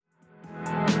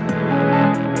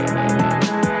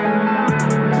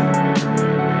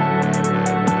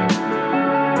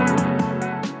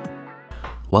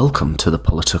Welcome to the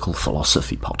Political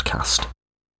Philosophy Podcast.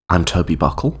 I'm Toby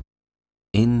Buckle.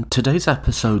 In today's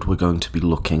episode, we're going to be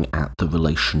looking at the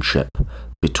relationship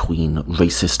between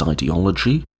racist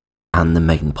ideology and the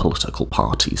main political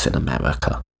parties in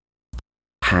America.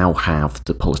 How have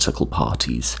the political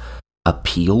parties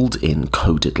appealed in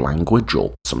coded language,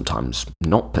 or sometimes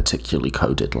not particularly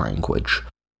coded language,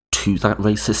 to that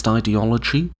racist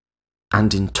ideology?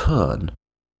 And in turn,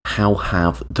 how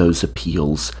have those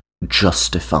appeals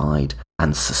justified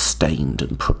and sustained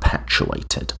and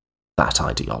perpetuated that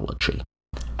ideology?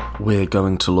 We're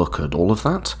going to look at all of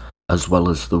that, as well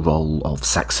as the role of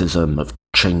sexism, of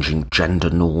changing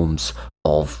gender norms,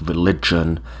 of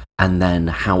religion, and then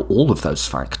how all of those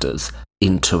factors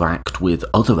interact with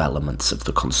other elements of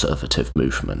the conservative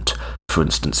movement. For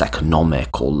instance,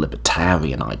 economic or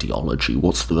libertarian ideology.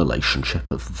 What's the relationship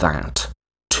of that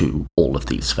to all of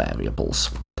these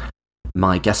variables?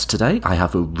 My guest today, I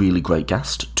have a really great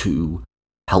guest to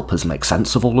help us make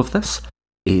sense of all of this,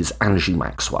 is Angie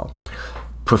Maxwell.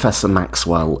 Professor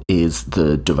Maxwell is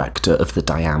the director of the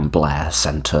Diane Blair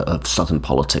Center of Southern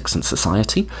Politics and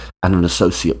Society and an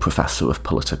associate professor of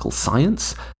political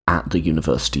science at the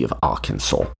University of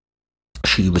Arkansas.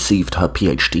 She received her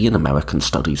PhD in American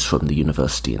Studies from the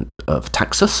University of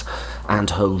Texas,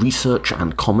 and her research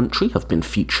and commentary have been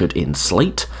featured in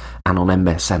Slate and on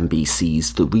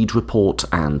MSNBC's The Reid Report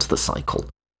and The Cycle.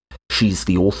 She's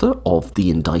the author of The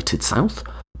Indicted South,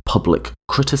 Public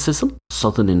Criticism,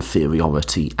 Southern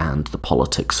Inferiority and the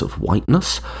Politics of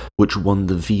Whiteness, which won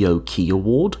the V.O. Key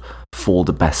Award for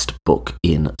the best book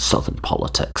in Southern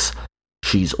politics.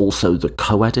 She's also the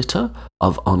co-editor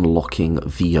of Unlocking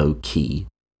V.O. Key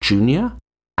Jr.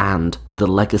 and The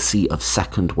Legacy of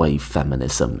Second Wave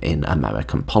Feminism in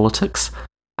American Politics,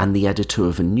 and the editor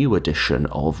of a new edition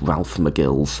of Ralph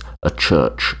McGill's A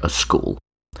Church, a School.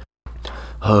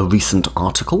 Her recent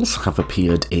articles have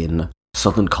appeared in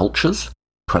Southern Cultures,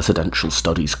 Presidential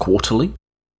Studies Quarterly,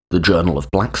 the Journal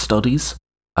of Black Studies,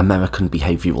 American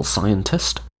Behavioral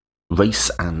Scientist,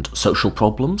 Race and Social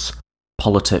Problems,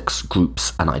 Politics,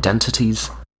 Groups and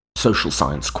Identities, Social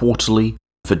Science Quarterly,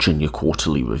 Virginia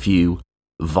Quarterly Review,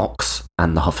 Vox,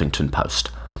 and the Huffington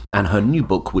Post. And her new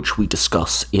book, which we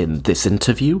discuss in this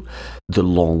interview, The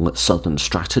Long Southern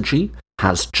Strategy,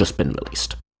 has just been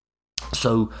released.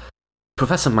 So,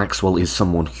 Professor Maxwell is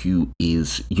someone who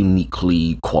is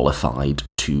uniquely qualified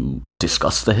to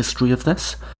discuss the history of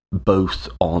this, both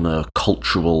on a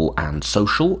cultural and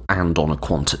social and on a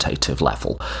quantitative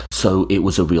level. So it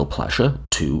was a real pleasure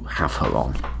to have her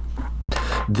on.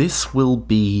 This will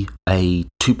be a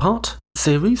two-part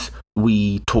series.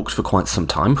 We talked for quite some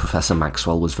time. Professor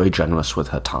Maxwell was very generous with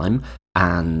her time,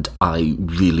 and I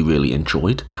really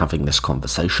enjoyed having this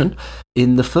conversation.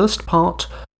 In the first part,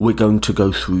 we're going to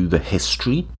go through the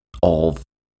history of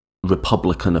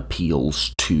Republican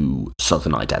appeals to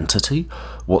Southern identity,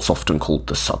 what's often called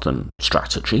the Southern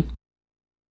Strategy,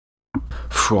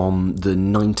 from the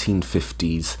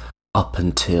 1950s up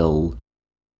until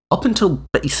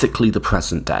basically the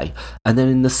present day. And then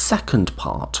in the second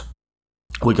part,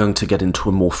 we're going to get into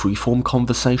a more freeform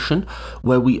conversation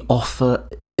where we offer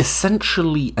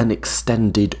essentially an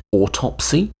extended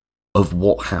autopsy of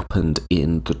what happened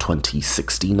in the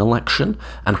 2016 election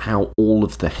and how all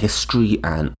of the history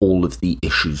and all of the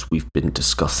issues we've been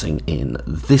discussing in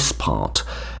this part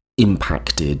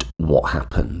impacted what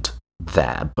happened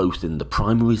there, both in the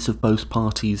primaries of both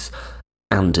parties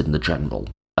and in the general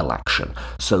election.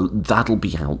 So that'll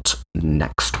be out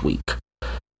next week.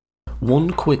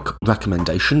 One quick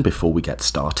recommendation before we get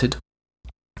started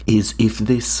is if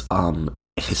this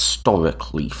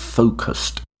historically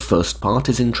focused first part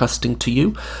is interesting to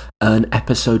you, an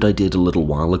episode I did a little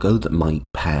while ago that might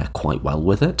pair quite well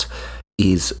with it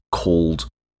is called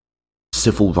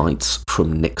Civil Rights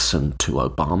from Nixon to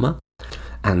Obama,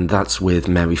 and that's with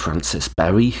Mary Frances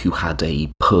Berry, who had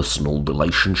a personal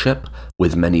relationship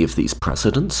with many of these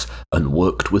presidents and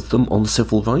worked with them on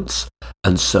civil rights,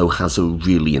 and so has a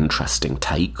really interesting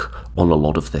take on a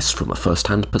lot of this from a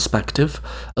first-hand perspective,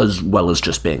 as well as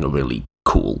just being a really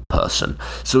cool person.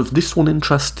 So if this one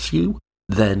interests you,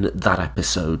 then that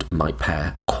episode might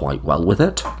pair quite well with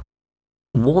it.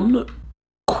 One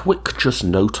quick just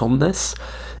note on this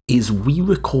is we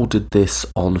recorded this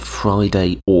on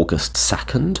Friday, August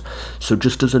 2nd, so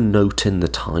just as a note in the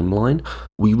timeline,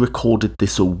 we recorded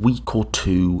this a week or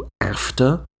two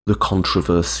after the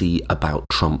controversy about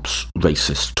Trump's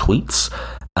racist tweets,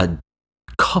 a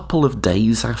couple of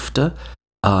days after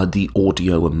the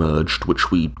audio emerged,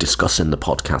 which we discuss in the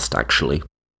podcast actually,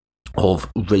 of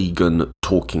Reagan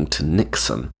talking to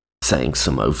Nixon, saying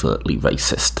some overtly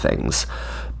racist things.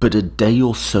 but a day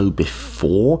or so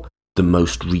before the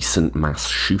most recent mass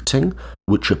shooting,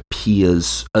 which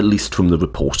appears, at least from the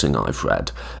reporting I've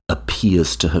read,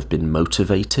 appears to have been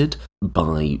motivated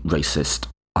by racist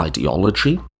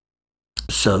ideology.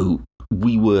 So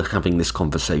we were having this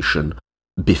conversation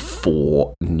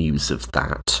before news of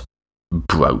that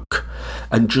broke.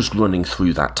 And just running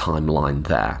through that timeline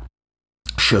there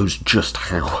shows just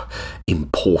how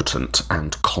important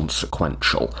and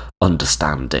consequential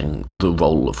understanding the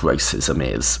role of racism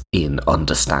is in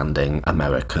understanding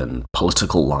American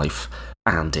political life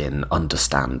and in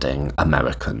understanding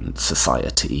American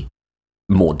society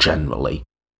more generally.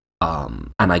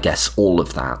 And I guess all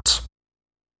of that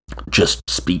just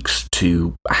speaks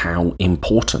to how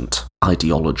important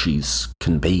ideologies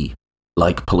can be.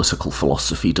 Like, political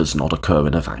philosophy does not occur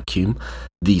in a vacuum.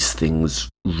 These things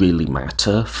really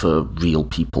matter for real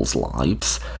people's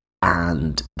lives,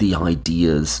 and the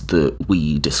ideas that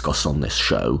we discuss on this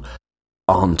show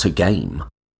aren't a game.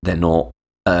 They're not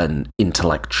an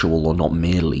intellectual, or not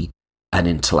merely an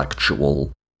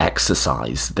intellectual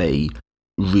exercise. They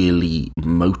really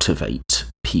motivate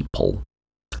people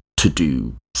to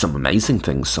do some amazing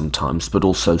things sometimes, but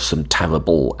also some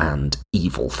terrible and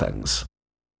evil things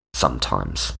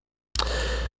sometimes.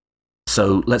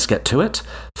 So let's get to it.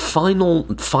 Final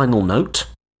note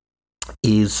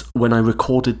is, when I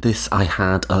recorded this, I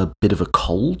had a bit of a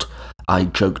cold. I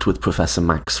joked with Professor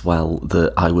Maxwell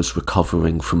that I was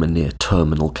recovering from a near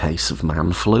terminal case of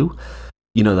man flu.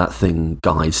 You know that thing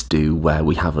guys do where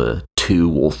we have a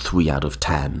 2 or 3 out of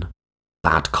 10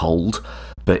 bad cold,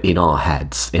 but in our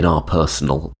heads, in our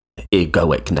personal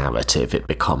egoic narrative, it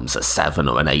becomes a 7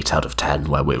 or an 8 out of 10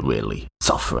 where we're really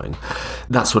suffering.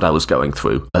 That's what I was going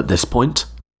through at this point.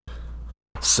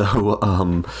 So,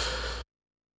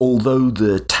 although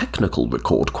the technical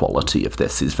record quality of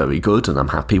this is very good and I'm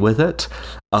happy with it,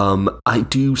 I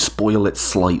do spoil it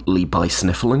slightly by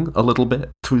sniffling a little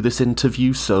bit through this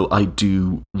interview, so I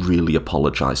do really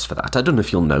apologise for that. I don't know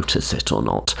if you'll notice it or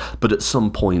not, but at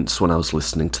some points when I was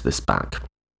listening to this back,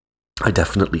 I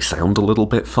definitely sound a little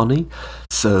bit funny,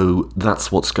 so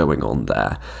that's what's going on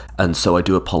there. And so I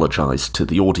do apologise to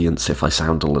the audience if I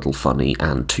sound a little funny,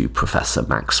 and to Professor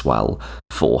Maxwell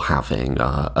for having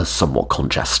a somewhat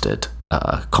congested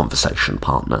conversation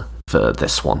partner for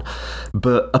this one.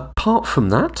 But apart from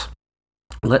that,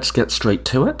 let's get straight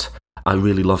to it. I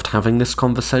really loved having this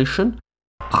conversation.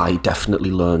 I definitely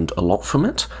learned a lot from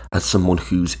it as someone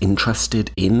who's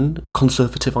interested in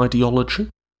conservative ideology.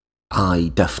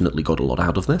 I definitely got a lot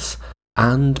out of this,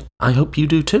 and I hope you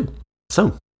do too.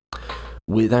 So,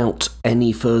 without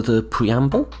any further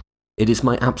preamble, it is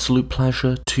my absolute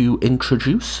pleasure to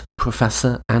introduce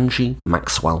Professor Angie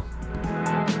Maxwell.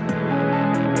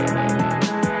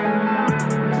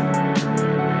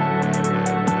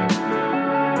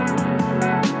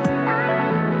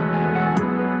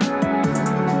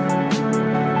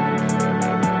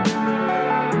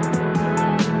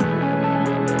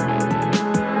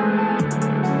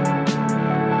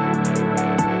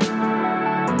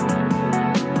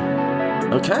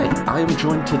 Okay, I am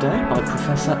joined today by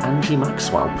Professor Angie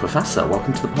Maxwell. Professor,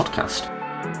 welcome to the podcast.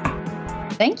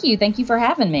 Thank you. Thank you for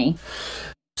having me.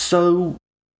 So,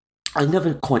 I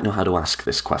never quite know how to ask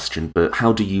this question, but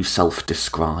how do you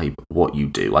self-describe what you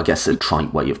do? I guess a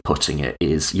trite way of putting it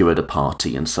is you're at a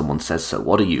party and someone says, "So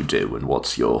what do you do?" And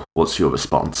what's your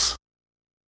response?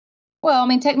 Well, I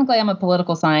mean, technically I'm a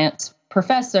political science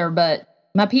professor, but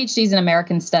my PhD is in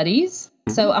American Studies.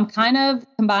 Mm-hmm. So I'm kind of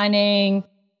combining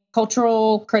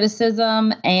cultural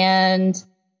criticism and,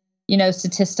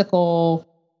 statistical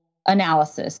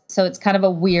analysis. So it's kind of a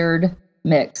weird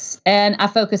mix. And I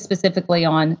focus specifically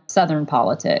on Southern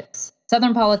politics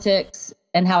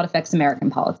and how it affects American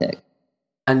politics.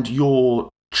 And you're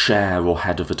chair or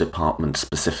head of a department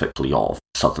specifically of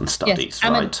Southern Studies, yes,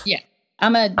 right?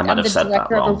 I'm the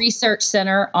director of a research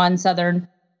center on Southern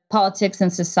politics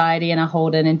and society, and I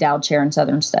hold an endowed chair in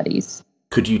Southern Studies.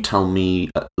 Could you tell me,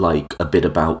 a bit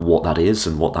about what that is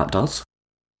and what that does?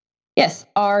 Yes,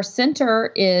 our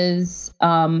center is,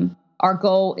 our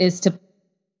goal is to,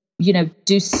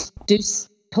 do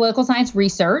political science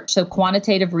research, so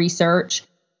quantitative research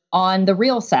on the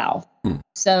real South.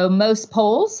 So most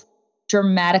polls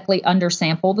dramatically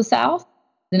undersample the South,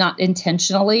 not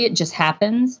intentionally, it just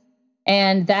happens.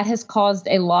 And that has caused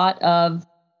a lot of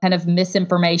kind of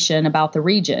misinformation about the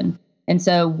region. And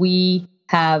so we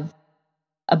have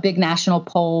a big national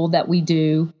poll that we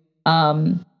do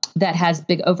that has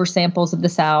big oversamples of the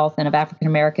South and of African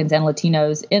Americans and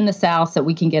Latinos in the South, so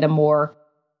we can get a more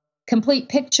complete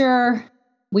picture.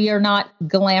 We are not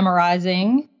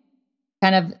glamorizing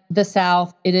kind of the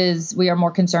South, we are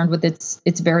more concerned with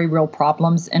its very real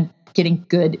problems and getting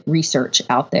good research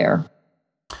out there.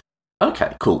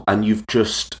 Okay, cool. And you've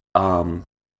just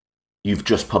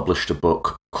published a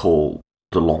book called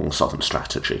The Long Southern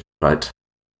Strategy, right?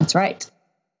 That's right.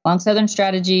 Long Southern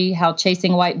Strategy: How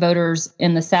Chasing White Voters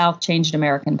in the South Changed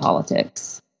American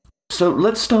Politics. So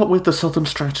let's start with the Southern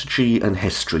strategy and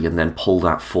history and then pull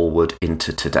that forward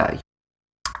into today.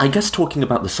 I guess talking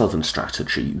about the Southern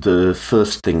strategy, the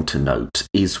first thing to note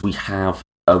is we have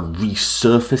a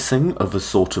resurfacing of a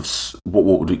sort of, what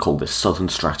would we call this, Southern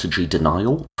strategy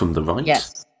denial from the right?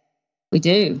 Yes, we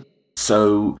do.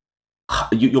 So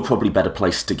you're probably better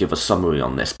placed to give a summary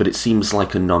on this, but it seems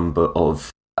like a number of,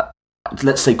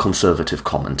 let's say, conservative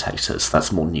commentators,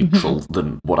 that's more neutral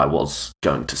than what I was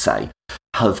going to say,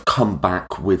 have come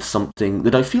back with something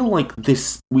that I feel like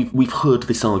we've heard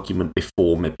this argument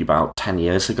before, maybe about 10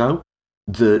 years ago,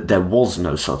 that there was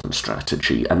no Southern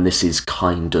strategy, and this is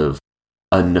kind of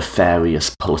a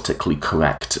nefarious, politically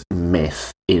correct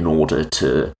myth in order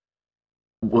to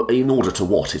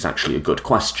what is actually a good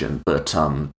question, but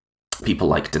people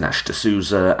like Dinesh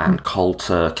D'Souza, Ann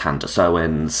Coulter, Candace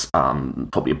Owens,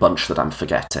 probably a bunch that I'm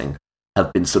forgetting,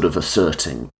 have been sort of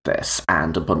asserting this,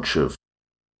 and a bunch of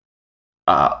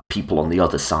people on the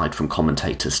other side, from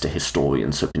commentators to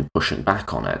historians, have been pushing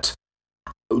back on it.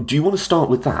 Do you want to start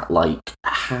with that? Like,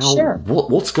 how? Sure.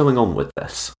 What's going on with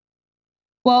this?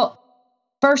 Well,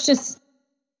 first,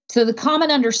 so the common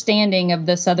understanding of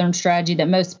the Southern strategy that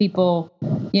most people,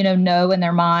 know in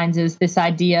their minds is this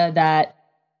idea that,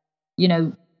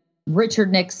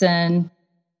 Richard Nixon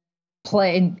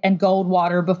played and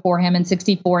Goldwater before him in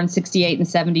 64 and 68 and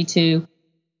 72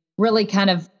 really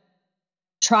kind of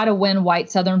try to win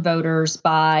white Southern voters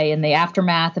by, in the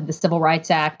aftermath of the Civil Rights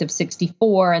Act of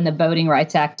 64 and the Voting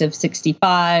Rights Act of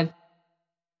 65,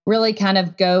 really kind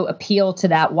of go appeal to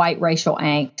that white racial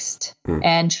angst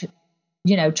and,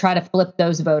 try to flip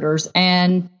those voters.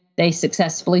 And they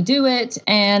successfully do it,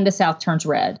 and the South turns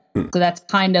red. So that's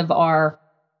kind of our,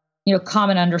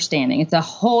 common understanding. It's a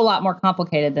whole lot more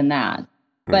complicated than that.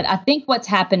 But I think what's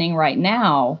happening right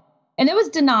now, and there was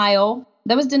denial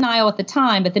at the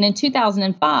time, but then in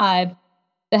 2005,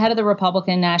 the head of the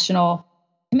Republican National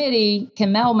Committee,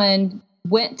 Kim Mellman,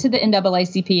 went to the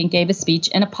NAACP and gave a speech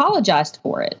and apologized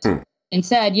for it and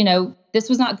said, this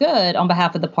was not good on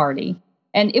behalf of the party.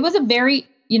 And it was a very,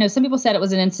 some people said it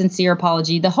was an insincere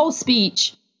apology. The whole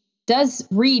speech does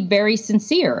read very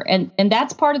sincere. And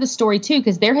that's part of the story, too,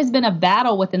 because there has been a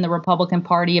battle within the Republican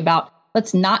Party about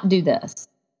let's not do this.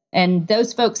 And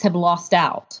those folks have lost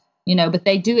out, but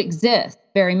they do exist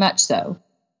very much so.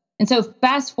 And so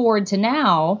fast forward to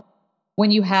now,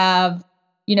 when you have,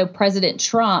 President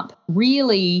Trump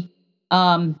really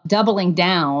doubling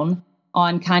down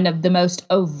on kind of the most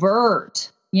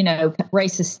overt,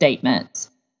 racist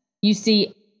statements. You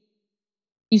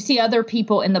see other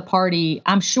people in the party,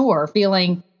 I'm sure,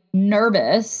 feeling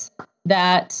nervous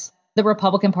that the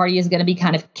Republican Party is going to be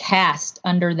kind of cast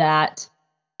under that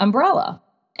umbrella.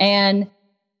 And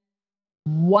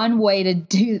one way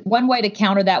to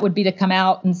counter that would be to come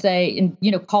out and say, and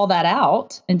call that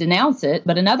out and denounce it.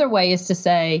 But another way is to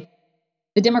say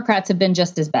the Democrats have been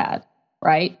just as bad,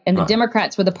 right? And the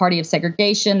Democrats were the party of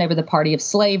segregation. They were the party of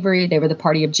slavery. They were the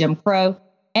party of Jim Crow.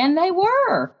 And they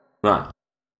were. Right.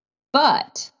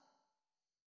 But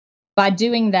by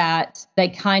doing that, they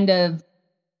paint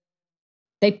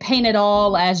it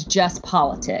all as just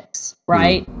politics,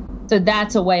 right? So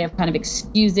that's a way of kind of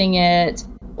excusing it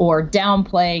or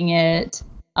downplaying it.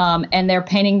 And they're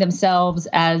painting themselves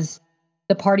as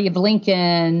the party of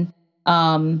Lincoln,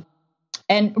 and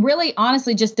really,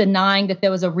 honestly, just denying that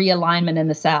there was a realignment in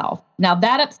the South. Now,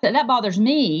 that bothers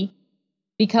me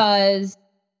because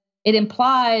it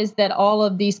implies that all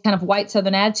of these kind of white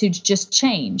Southern attitudes just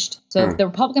changed. So if the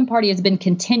Republican Party has been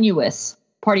continuous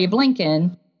party of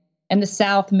Lincoln and the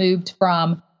South moved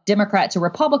from Democrat to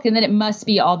Republican, then it must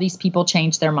be all these people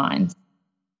changed their minds,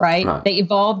 right? They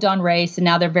evolved on race, and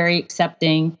now they're very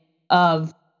accepting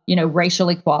of, racial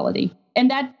equality.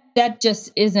 And that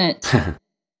just isn't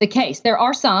the case. There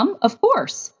are some, of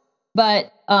course,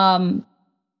 but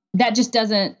that just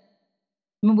doesn't,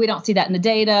 we don't see that in the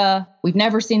data. We've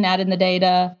never seen that in the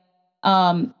data.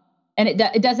 And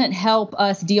it doesn't help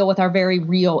us deal with our very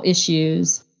real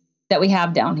issues that we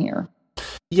have down here.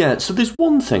 Yeah, so there's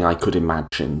one thing I could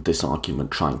imagine this argument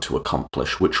trying to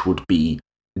accomplish, which would be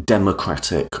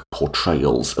democratic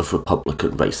portrayals of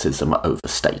Republican racism are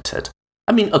overstated.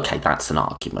 I mean, okay, that's an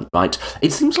argument, right?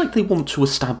 It seems like they want to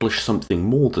establish something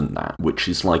more than that, which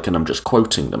is like, and I'm just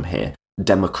quoting them here,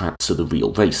 Democrats are the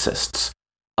real racists.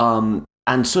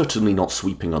 And certainly not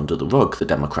sweeping under the rug the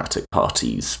Democratic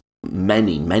Party's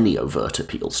many, many overt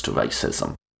appeals to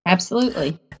racism.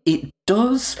 Absolutely. It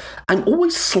does. I'm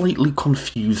always slightly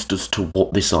confused as to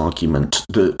what this argument,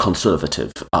 the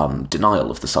conservative denial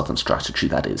of the Southern strategy,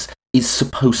 that is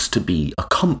supposed to be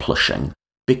accomplishing.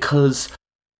 Because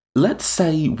let's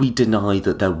say we deny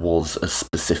that there was a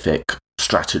specific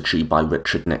strategy by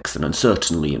Richard Nixon, and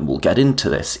certainly, and we'll get into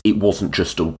this, it wasn't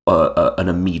just an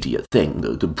immediate thing.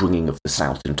 The bringing of the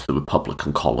South into the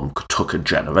Republican column took a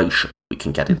generation. We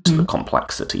can get into the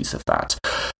complexities of that.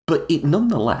 But it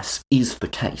nonetheless is the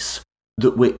case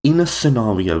that we're in a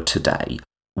scenario today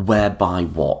whereby,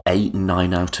 8,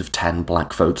 9 out of 10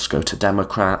 black votes go to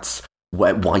Democrats,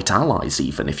 where white allies,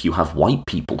 even if you have white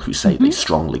people who say they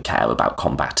strongly care about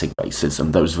combating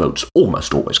racism, those votes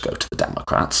almost always go to the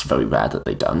Democrats, very rare that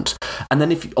they don't. And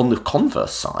then if on the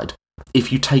converse side,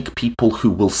 if you take people who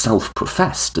will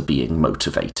self-profess to being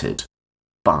motivated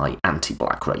by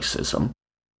anti-black racism,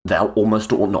 they'll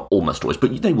almost, or not almost always,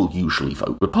 but they will usually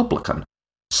vote Republican.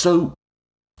 So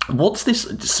what's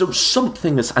this? So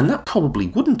something is, and that probably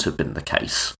wouldn't have been the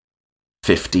case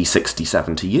 50, 60,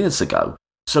 70 years ago.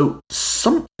 So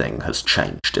something has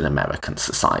changed in American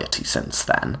society since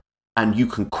then, and you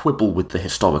can quibble with the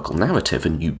historical narrative,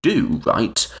 and you do,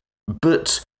 right?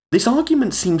 But this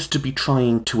argument seems to be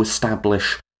trying to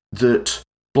establish that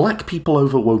black people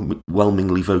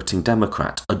overwhelmingly voting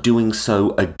Democrat are doing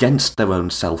so against their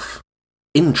own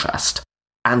self-interest,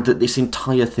 and that this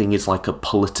entire thing is like a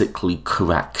politically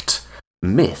correct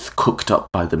myth cooked up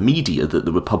by the media that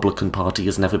the Republican Party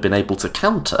has never been able to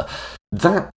counter.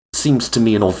 That seems to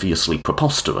me an obviously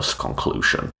preposterous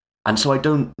conclusion. And so I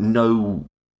don't know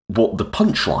what the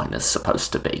punchline is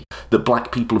supposed to be. That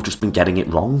black people have just been getting it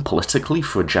wrong politically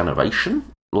for a generation?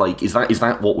 Like, is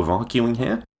that what we're arguing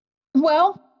here?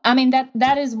 Well, I mean,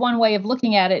 that is one way of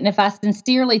looking at it. And if I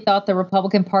sincerely thought the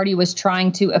Republican Party was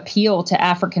trying to appeal to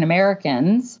African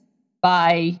Americans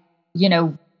by,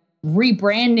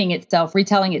 rebranding itself,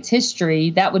 retelling its history,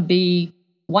 that would be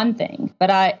one thing.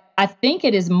 But I think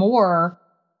it is more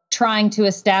trying to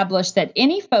establish that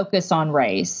any focus on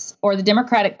race, or the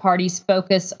Democratic Party's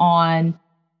focus on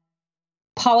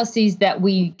policies that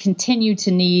we continue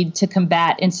to need to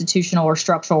combat institutional or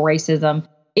structural racism,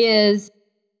 is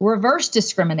reverse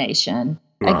discrimination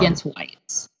against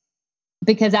whites.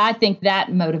 Because I think that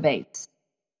motivates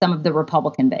some of the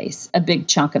Republican base, a big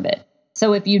chunk of it.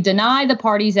 So if you deny the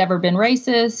party's ever been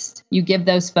racist, you give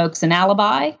those folks an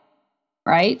alibi,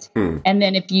 right? And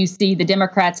then if you see the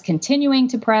Democrats continuing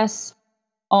to press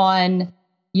on,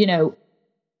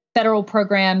 federal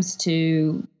programs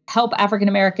to help African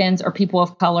Americans or people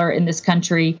of color in this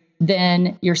country,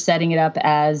 then you're setting it up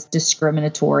as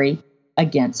discriminatory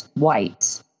against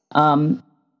whites.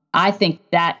 I think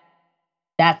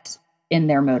that's in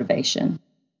their motivation.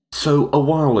 So a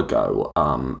while ago,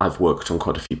 I've worked on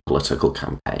quite a few political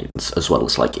campaigns, as well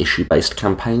as issue-based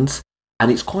campaigns. And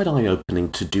it's quite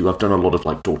eye-opening to do. I've done a lot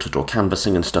of door-to-door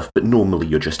canvassing and stuff, but normally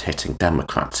you're just hitting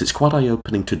Democrats. It's quite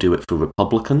eye-opening to do it for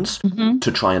Republicans,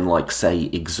 to try and,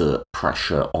 say, exert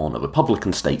pressure on a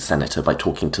Republican state senator by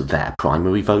talking to their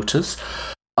primary voters,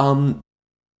 who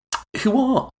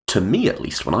are, to me at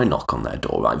least, when I knock on their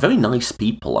door, right, very nice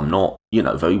people. I'm not,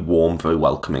 very warm, very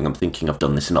welcoming. I'm thinking I've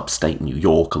done this in upstate New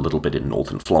York, a little bit in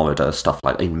northern Florida, stuff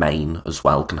like in Maine as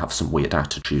well, can have some weird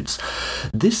attitudes.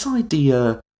 This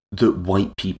idea that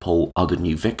white people are the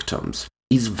new victims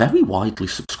is very widely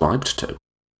subscribed to.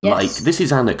 Yes. This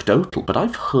is anecdotal, but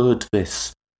I've heard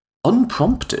this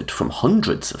unprompted from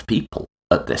hundreds of people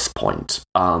at this point.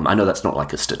 I know that's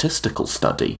not a statistical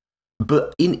study,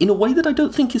 but in a way that I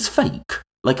don't think is fake.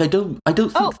 I don't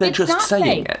think they're just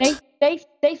saying fake. it.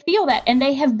 They feel that, and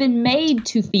they have been made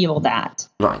to feel that.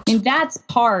 Right. And that's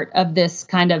part of this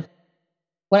kind of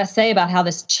what I say about how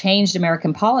this changed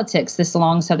American politics, this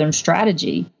long Southern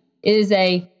strategy. Is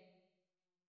I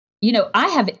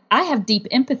have deep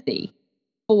empathy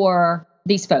for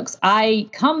these folks. I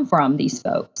come from these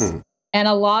folks, and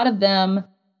a lot of them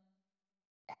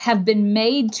have been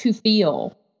made to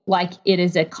feel like it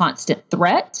is a constant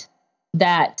threat,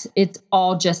 that it's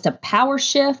all just a power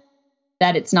shift,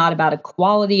 that it's not about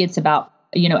equality. It's about,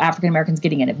 African Americans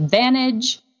getting an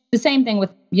advantage. The same thing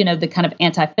with, the kind of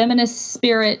anti-feminist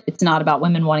spirit. It's not about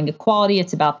women wanting equality.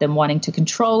 It's about them wanting to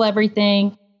control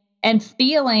everything. And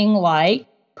feeling like,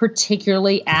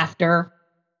 particularly after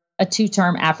a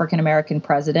 2-term African-American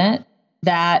president,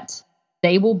 that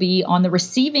they will be on the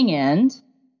receiving end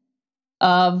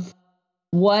of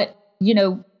what,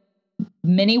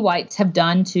 many whites have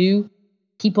done to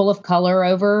people of color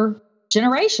over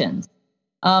generations.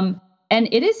 And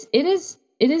it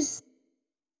is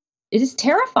is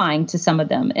terrifying to some of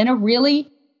them in a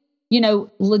really,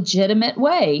 legitimate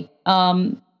way.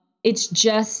 It's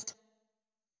just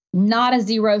not a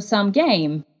zero-sum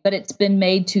game, but it's been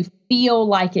made to feel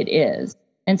like it is.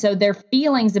 And so their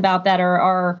feelings about that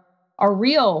are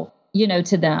real,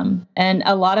 to them. And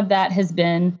a lot of that has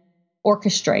been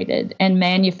orchestrated and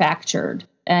manufactured.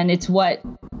 And it's what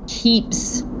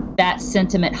keeps that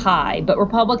sentiment high. But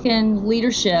Republican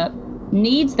leadership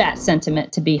needs that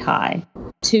sentiment to be high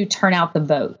to turn out the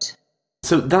vote.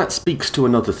 So that speaks to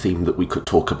another theme that we could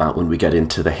talk about when we get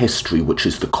into the history, which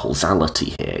is the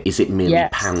causality here. Is it merely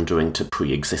pandering to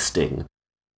pre-existing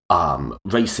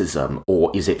racism,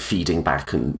 or is it feeding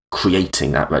back and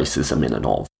creating that racism in and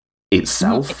of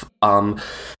itself?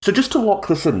 So just to lock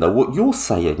this in, though, what you're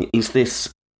saying is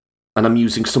this, and I'm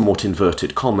using somewhat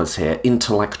inverted commas here,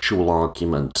 intellectual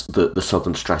argument that the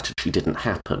Southern strategy didn't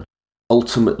happen,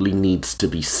 ultimately needs to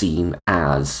be seen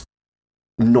as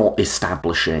not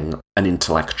establishing an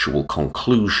intellectual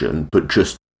conclusion, but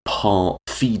just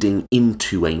feeding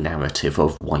into a narrative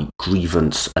of white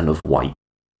grievance and of white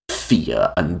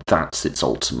fear, and that's its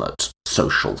ultimate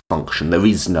social function. There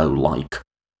is no,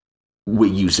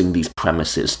 we're using these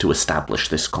premises to establish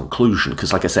this conclusion,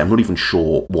 because, like I say, I'm not even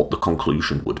sure what the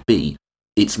conclusion would be.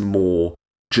 It's more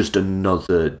just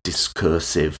another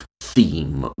discursive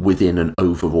theme within an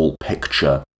overall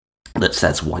picture that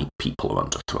says white people are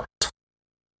under threat.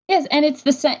 Yes, and it's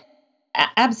the same,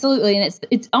 absolutely, and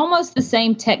it's almost the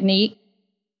same technique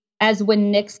as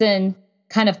when Nixon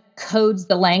kind of codes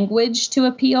the language to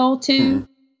appeal to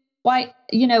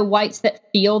whites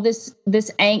that feel this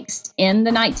angst in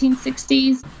the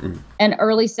 1960s and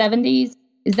early 70s,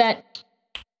 is that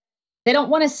they don't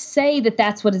want to say that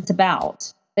that's what it's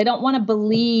about. They don't want to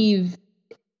believe,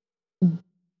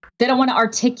 they don't want to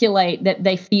articulate that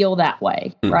they feel that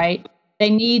way, right? They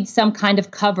need some kind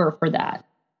of cover for that.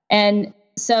 And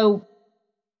so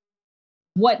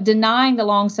what denying the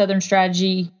long Southern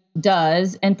strategy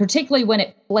does, and particularly when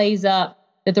it plays up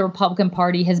that the Republican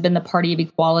Party has been the party of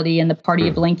equality and the party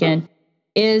of Lincoln,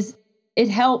 is it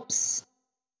helps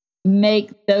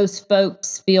make those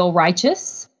folks feel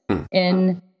righteous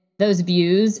in those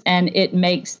views, and it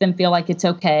makes them feel like it's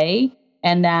okay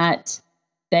and that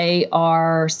they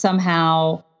are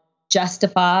somehow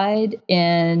justified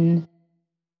in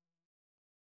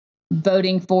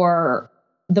voting for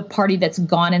the party that's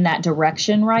gone in that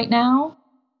direction right now.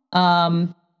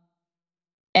 And,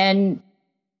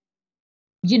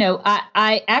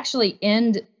 I actually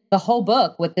end the whole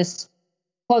book with this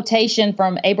quotation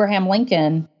from Abraham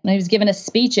Lincoln when he was giving a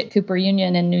speech at Cooper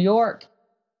Union in New York,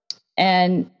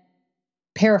 and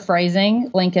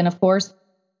paraphrasing Lincoln, of course,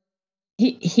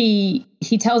 he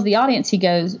tells the audience, he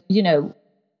goes,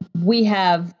 we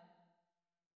have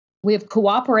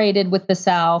cooperated with the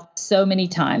South so many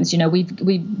times.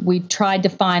 We've tried to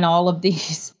find all of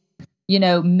these,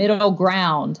 middle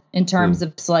ground in terms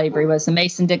of slavery, was the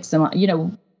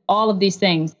Mason-Dixon, all of these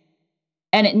things.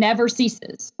 And it never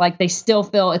ceases. Like, they still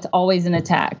feel it's always an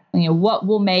attack. What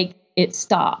will make it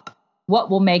stop? What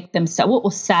will make them stop? What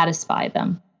will satisfy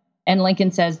them? And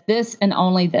Lincoln says, this and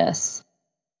only this,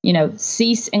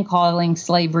 cease in calling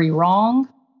slavery wrong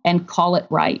and call it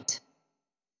right.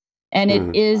 And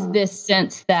it is this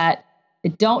sense that they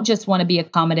don't just want to be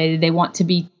accommodated. They want to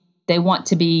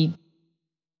be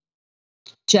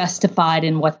justified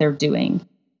in what they're doing.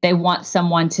 They want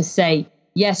someone to say,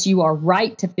 yes, you are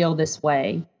right to feel this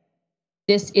way.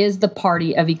 This is the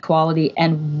party of equality,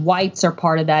 and whites are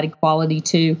part of that equality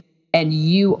too, and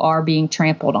you are being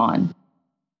trampled on.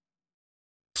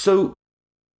 So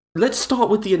let's start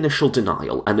with the initial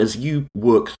denial. And as you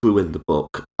work through in the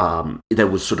book, there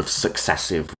was sort of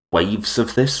successive waves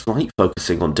of this, right?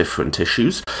 Focusing on different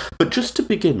issues. But just to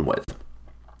begin with,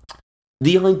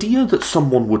 the idea that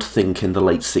someone would think in the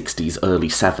late 60s, early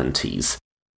 70s,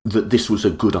 that this was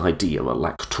a good idea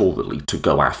electorally to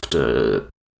go after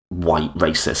white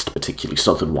racist, particularly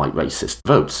Southern white racist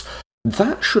votes,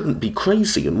 that shouldn't be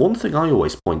crazy. And one thing I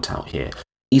always point out here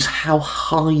is how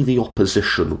high the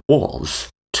opposition was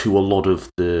to a lot of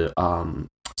the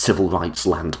civil rights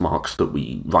landmarks that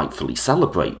we rightfully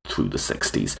celebrate through the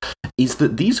 60s, is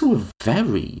that these were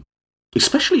very,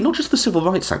 especially not just the Civil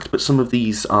Rights Act, but some of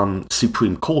these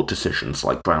Supreme Court decisions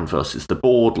like Brown versus the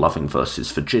Board, Loving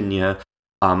versus Virginia.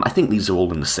 I think these are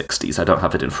all in the 60s. I don't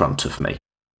have it in front of me.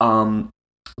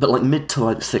 But like mid to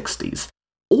late 60s,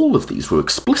 all of these were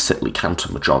explicitly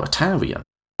counter-majoritarian.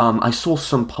 I saw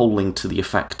some polling to the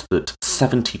effect that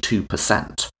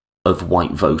 72% of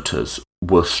white voters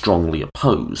were strongly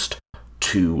opposed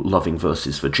to Loving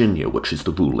versus Virginia, which is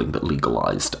the ruling that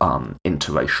legalized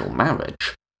interracial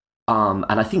marriage.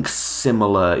 And I think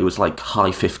similar, it was like high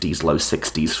 50s, low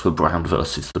 60s for Brown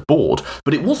versus the board,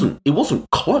 but it wasn't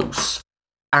close.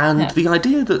 And the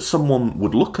idea that someone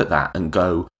would look at that and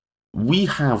go, we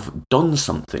have done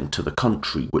something to the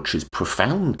country which is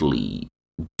profoundly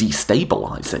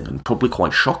destabilizing and probably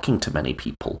quite shocking to many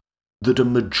people, that a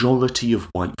majority of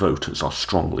white voters are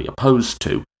strongly opposed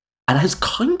to, and has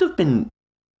kind of been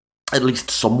at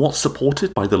least somewhat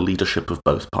supported by the leadership of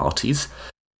both parties.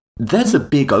 There's a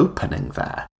big opening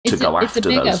there to go after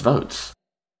those votes.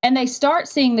 And they start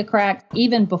seeing the cracks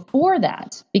even before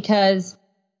that, because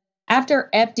after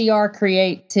FDR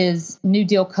creates his New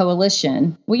Deal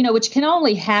coalition, which can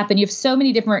only happen, you have so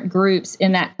many different groups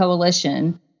in that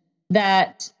coalition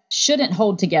that shouldn't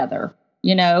hold together,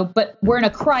 but we're in a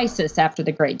crisis after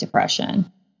the Great Depression,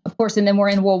 of course, and then we're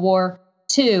in World War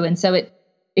II. And so it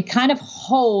kind of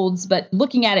holds, but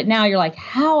looking at it now, you're like,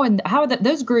 how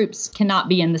those groups cannot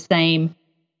be in the same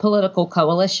political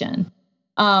coalition.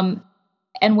 And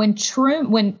when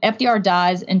FDR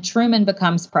dies and Truman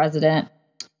becomes president,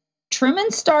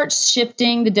 Truman starts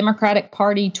shifting the Democratic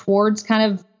Party towards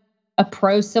kind of a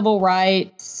pro-civil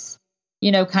rights,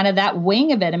 kind of that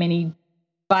wing of it. I mean, he,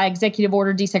 by executive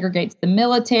order, desegregates the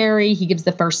military. He gives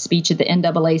the first speech at the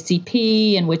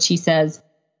NAACP in which he says,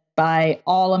 by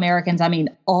all Americans, I mean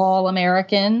all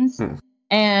Americans.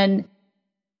 And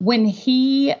when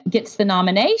he gets the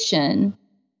nomination,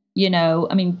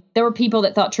 there were people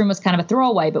that thought Truman was kind of a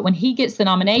throwaway, but when he gets the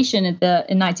nomination in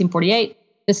 1948,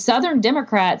 the Southern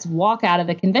Democrats walk out of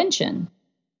the convention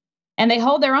and they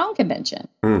hold their own convention.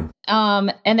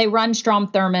 And they run Strom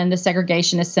Thurmond, the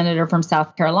segregationist senator from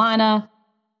South Carolina,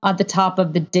 at the top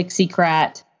of the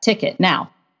Dixiecrat ticket.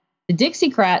 Now, the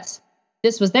Dixiecrats,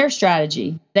 this was their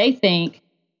strategy. They think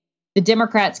the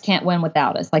Democrats can't win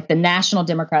without us. Like the national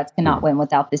Democrats cannot win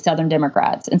without the Southern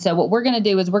Democrats. And so what we're going to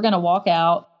do is we're going to walk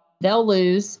out, they'll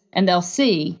lose, and they'll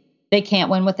see they can't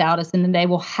win without us, and then they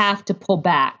will have to pull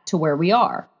back to where we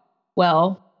are.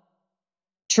 Well,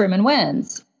 Truman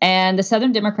wins. And the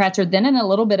Southern Democrats are then in a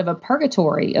little bit of a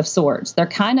purgatory of sorts. They're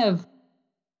kind of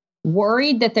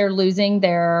worried that they're losing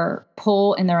their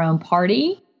pull in their own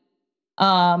party.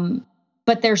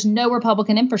 But there's no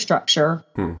Republican infrastructure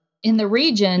in the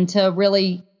region to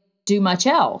really do much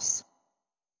else.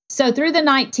 So through the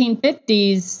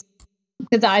 1950s,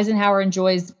 because Eisenhower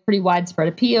enjoys pretty widespread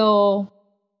appeal,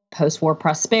 post-war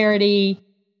prosperity,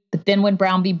 but then when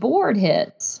Brown v. Board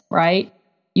hits, right,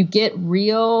 you get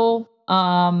real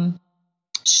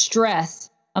stress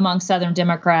among Southern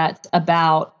Democrats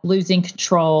about losing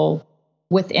control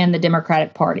within the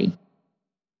Democratic Party.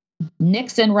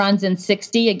 Nixon runs in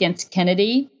 60 against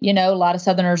Kennedy. A lot of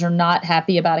Southerners are not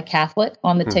happy about a Catholic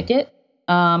on the ticket,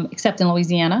 except in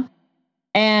Louisiana.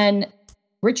 And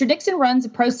Richard Nixon runs a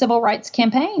pro-civil rights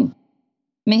campaign.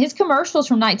 I mean, his commercials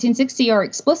from 1960 are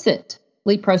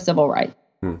explicitly pro-civil rights.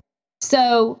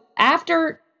 So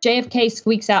after JFK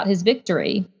squeaks out his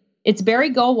victory, it's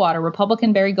Barry Goldwater,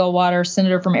 Republican Barry Goldwater,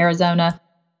 senator from Arizona,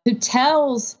 who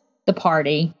tells the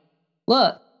party,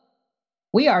 look,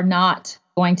 we are not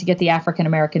going to get the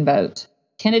African-American vote.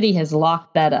 Kennedy has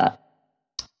locked that up.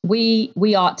 We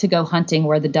ought to go hunting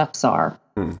where the ducks are.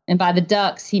 And by the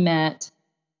ducks, he meant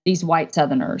these white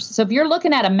Southerners. So if you're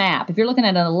looking at a map, if you're looking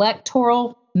at an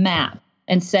electoral map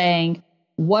and saying,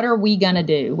 what are we going to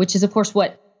do? Which is, of course,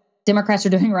 what Democrats are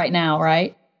doing right now,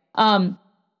 right?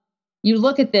 You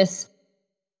look at this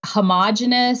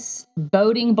homogenous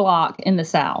voting bloc in the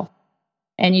South,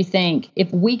 and you think,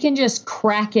 if we can just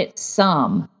crack it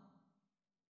some,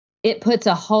 it puts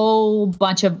a whole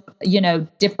bunch of,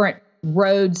 different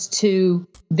roads to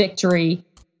victory,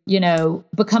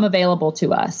 become available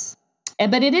to us.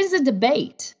 But it is a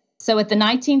debate. So at the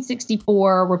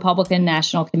 1964 Republican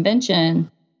National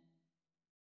Convention,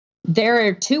 there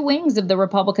are two wings of the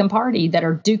Republican Party that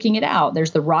are duking it out.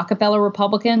 There's the Rockefeller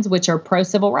Republicans, which are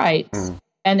pro-civil rights.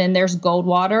 And then there's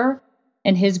Goldwater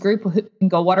and his group.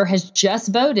 Goldwater has just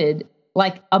voted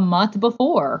like a month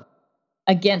before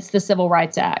against the Civil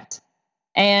Rights Act.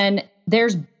 And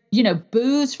there's,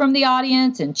 boos from the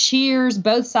audience and cheers,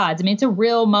 both sides. I mean, it's a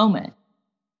real moment.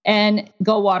 And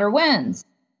Goldwater wins.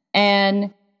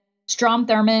 And Strom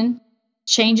Thurmond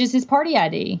changes his party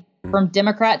ID from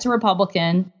Democrat to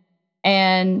Republican.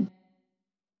 And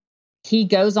he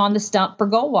goes on the stump for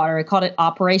Goldwater. They called it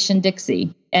Operation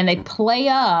Dixie. And they play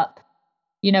up,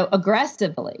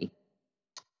 aggressively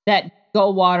that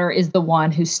Goldwater is the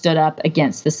one who stood up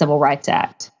against the Civil Rights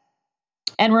Act.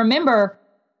 And remember,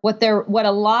 what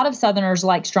a lot of Southerners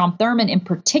like Strom Thurmond, in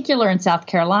particular in South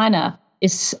Carolina,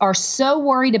 are so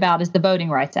worried about is the Voting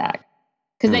Rights Act,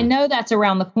 because they know that's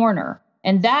around the corner.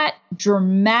 And that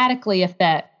dramatically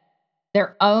affects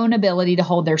their own ability to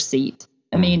hold their seat.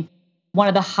 I mean, one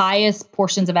of the highest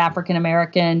portions of African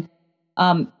American,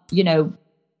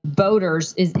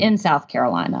 voters is in South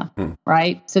Carolina,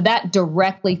 right? So that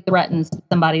directly threatens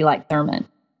somebody like Thurman.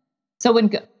 So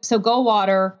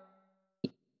Goldwater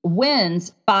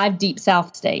wins 5 Deep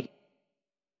South states.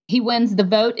 He wins the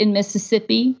vote in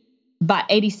Mississippi by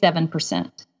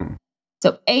 87%.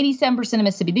 So 87% of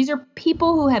Mississippi. These are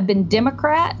people who have been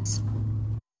Democrats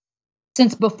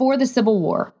since before the Civil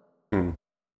War. And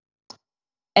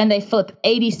they flip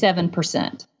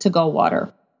 87% to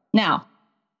Goldwater. Now,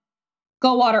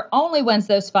 Goldwater only wins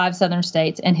those 5 southern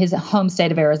states and his home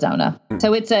state of Arizona.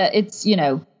 So it's a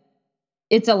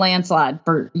landslide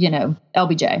for,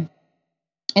 LBJ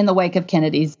in the wake of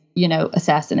Kennedy's,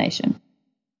 assassination.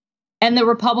 And the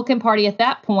Republican Party at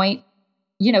that point,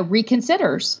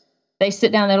 reconsiders. They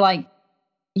sit down, they're like,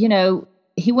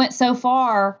 he went so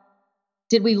far.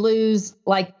 Did we lose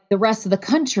like the rest of the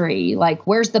country? Like,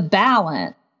 where's the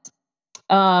balance?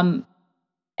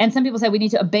 And some people say we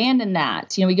need to abandon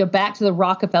that. We go back to the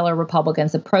Rockefeller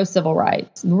Republicans, the pro-civil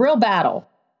rights, real battle.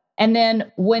 And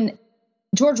then when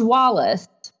George Wallace,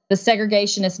 the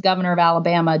segregationist governor of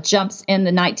Alabama, jumps in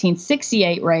the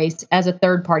 1968 race as a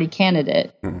third-party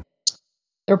candidate, the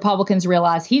Republicans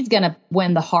realize he's going to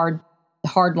win the hard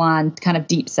line, kind of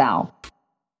deep South.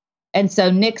 And so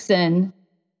Nixon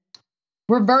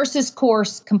reverses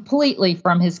course completely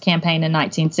from his campaign in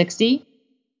 1960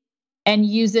 and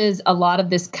uses a lot of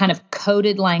this kind of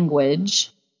coded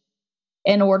language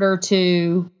in order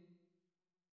to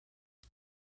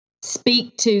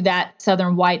speak to that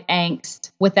Southern white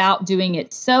angst without doing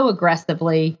it so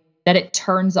aggressively that it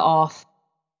turns off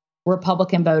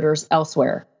Republican voters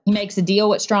elsewhere. He makes a deal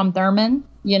with Strom Thurmond,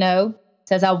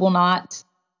 says, I will not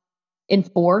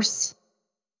enforce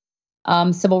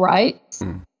civil rights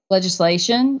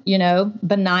legislation,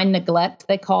 benign neglect,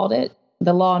 they called it.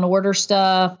 The law and order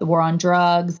stuff, the war on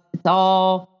drugs, it's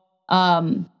all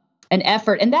an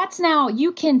effort. And that's now,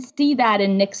 you can see that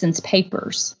in Nixon's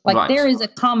papers. Like there is a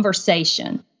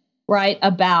conversation, right,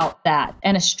 about that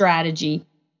and a strategy,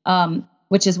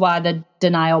 which is why the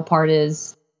denial part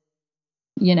is,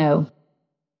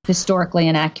 historically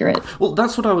inaccurate. Well,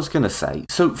 that's what I was going to say.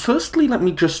 So firstly, let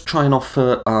me just try and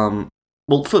offer,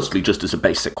 firstly, just as a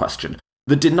basic question,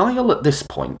 the denial at this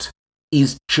point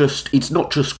is it's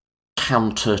not just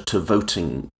counter to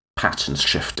voting patterns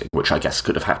shifting, which I guess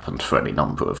could have happened for any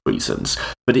number of reasons,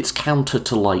 but it's counter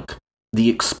to, the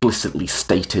explicitly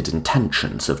stated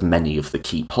intentions of many of the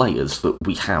key players that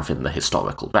we have in the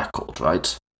historical record,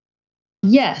 right?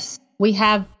 Yes, we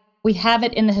have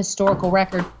it in the historical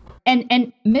record.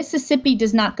 And Mississippi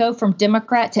does not go from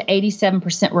Democrat to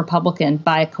 87% Republican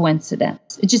by a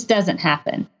coincidence. It just doesn't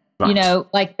happen.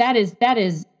 Right. That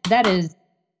is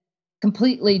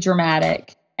completely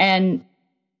dramatic. And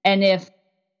when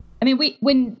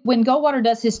Goldwater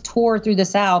does his tour through the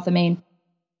South,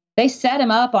 they set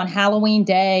him up on Halloween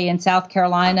Day in South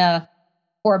Carolina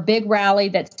for a big rally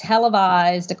that's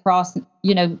televised across,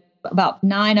 about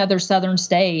 9 other Southern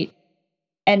states.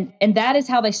 And that is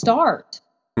how they start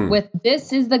with,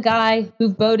 this is the guy who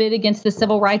voted against the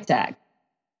Civil Rights Act,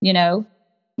 Now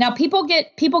people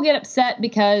get upset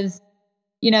because,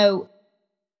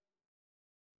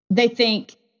 they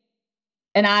think,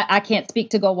 and I can't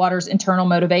speak to Goldwater's internal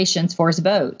motivations for his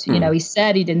vote. He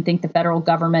said he didn't think the federal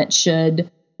government should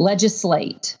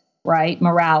legislate, right,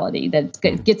 morality, that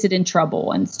gets it in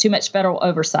trouble, and it's too much federal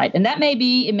oversight. And it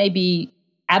may be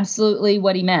absolutely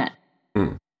what he meant.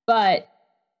 But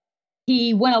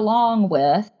he went along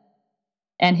with,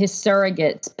 and his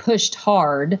surrogates pushed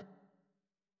hard,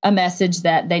 a message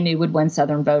that they knew would win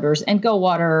Southern voters. And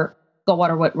Goldwater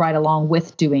went right along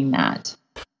with doing that.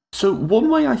 So one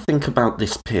way I think about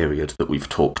this period that we've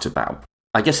talked about,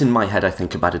 I guess in my head I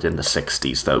think about it in the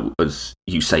 60s, though, as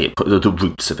you say, the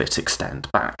roots of it extend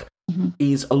back,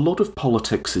 is a lot of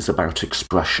politics is about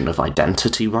expression of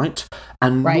identity, right?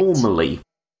 And normally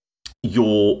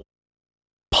your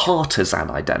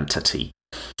partisan identity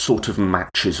sort of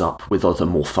matches up with other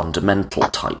more fundamental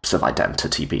types of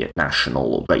identity, be it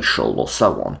national or racial or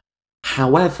so on.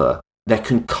 However, there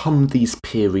can come these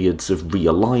periods of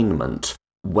realignment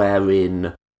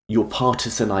wherein your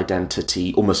partisan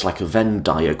identity, almost like a Venn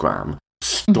diagram,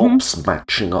 stops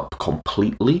matching up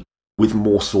completely with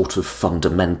more sort of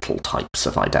fundamental types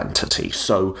of identity.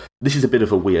 So this is a bit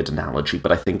of a weird analogy,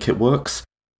 but I think it works.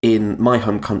 In my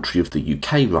home country of the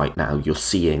UK right now, you're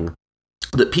seeing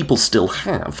that people still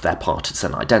have their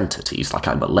partisan identities, like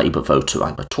I'm a Labour voter,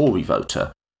 I'm a Tory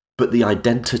voter, but the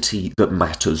identity that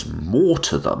matters more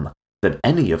to them than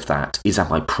any of that is,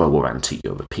 am I pro or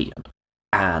anti-European?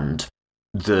 And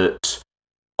that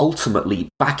ultimately,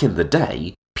 back in the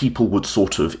day, people would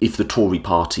sort of, if the Tory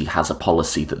party has a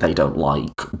policy that they don't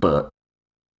like, but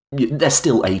they're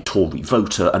still a Tory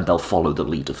voter and they'll follow the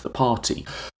lead of the party.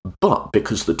 But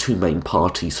because the two main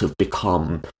parties have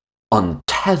become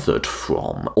untethered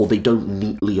from, or they don't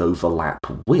neatly overlap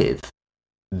with,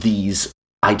 these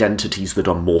identities that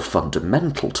are more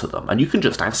fundamental to them. And you can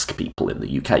just ask people in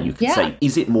the UK, you can say,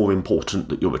 is it more important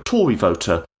that you're a Tory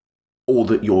voter or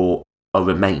that you're a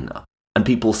Remainer? And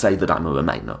people say that I'm a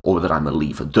Remainer or that I'm a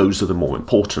Leaver. Those are the more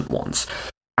important ones.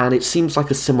 And it seems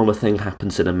like a similar thing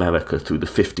happens in America through the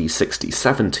 50s, 60s,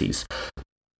 70s,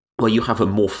 where you have a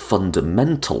more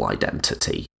fundamental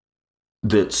identity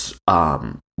that's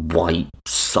white,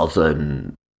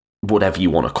 southern, whatever you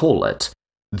want to call it,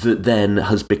 that then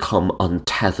has become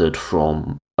untethered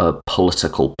from a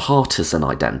political partisan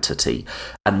identity.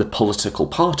 And the political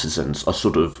partisans are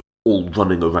sort of all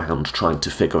running around trying to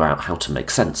figure out how to make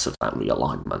sense of that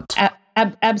realignment.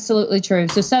 Absolutely true.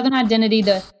 So Southern identity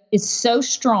is so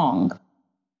strong.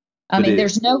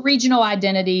 There's no regional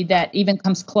identity that even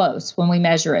comes close when we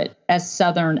measure it as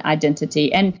Southern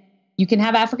identity. And you can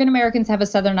have African Americans have a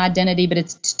Southern identity, but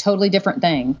it's a totally different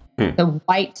thing. The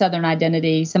white Southern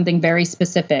identity, something very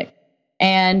specific.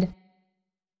 And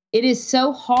it is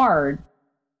so hard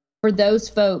for those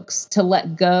folks to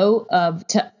let go of,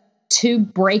 to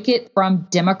break it from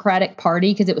Democratic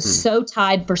Party, because it was so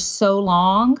tied for so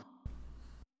long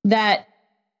that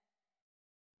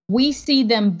we see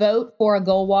them vote for a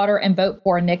Goldwater and vote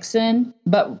for a Nixon,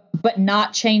 but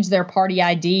not change their party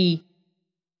ID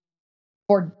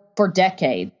for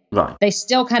decades. Right. They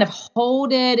still kind of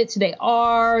hold it. It's who they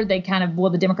are. They kind of, will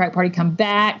the Democratic Party come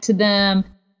back to them?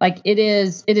 Like it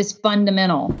is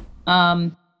fundamental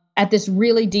at this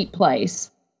really deep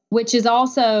place, which is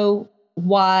also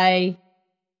why,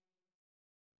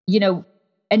 and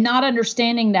not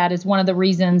understanding that is one of the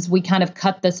reasons we kind of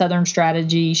cut the Southern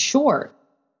strategy short.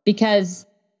 Because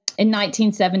in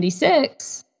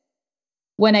 1976,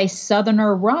 when a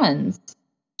Southerner runs,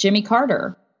 Jimmy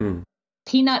Carter,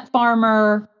 peanut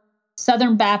farmer,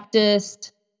 Southern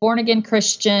Baptist, born-again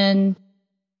Christian,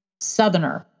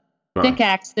 Southerner, thick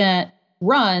accent,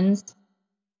 runs,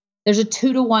 there's a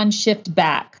 2-to-1 shift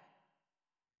back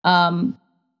among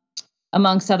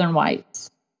Southern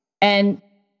whites. And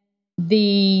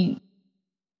the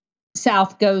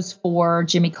South goes for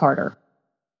Jimmy Carter.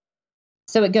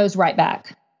 So it goes right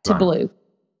back to blue,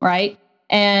 right?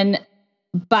 And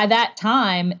by that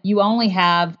time, you only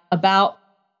have about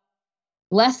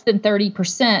less than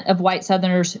 30% of white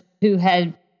Southerners who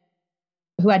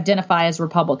identify as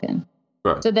Republican.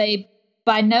 Right. So they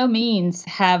by no means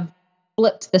have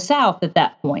flipped the South at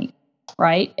that point,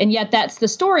 right? And yet that's the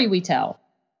story we tell,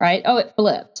 right? Oh, it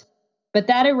flipped. But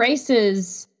that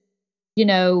erases,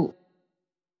 a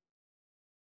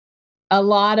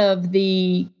lot of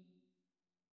the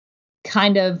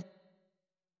kind of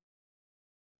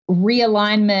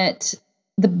realignment,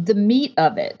 the meat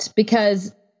of it,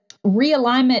 because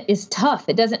realignment is tough.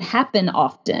 It doesn't happen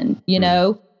often,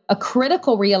 A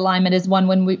critical realignment is one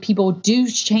when people do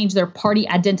change their party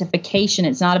identification.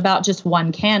 It's not about just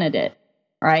one candidate,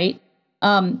 right?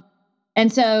 And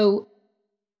so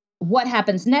what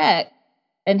happens next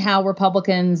and how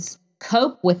Republicans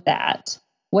cope with that,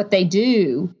 what they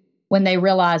do when they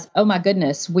realize, oh my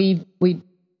goodness, we've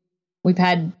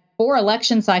had 4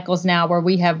 election cycles now where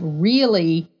we have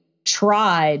really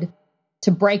tried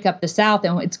to break up the South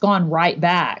and it's gone right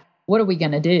back. What are we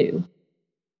going to do?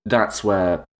 That's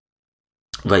where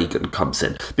Reagan comes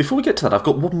in. Before we get to that, I've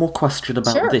got one more question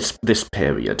about this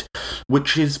period,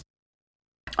 which is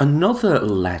another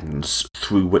lens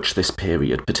through which this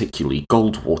period, particularly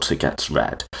Goldwater, gets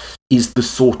read, is the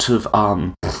sort of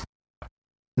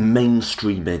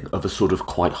mainstreaming of a sort of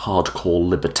quite hardcore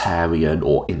libertarian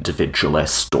or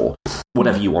individualist or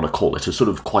whatever you want to call it, a sort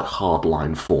of quite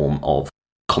hardline form of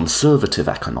conservative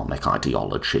economic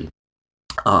ideology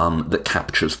that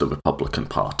captures the Republican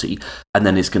Party and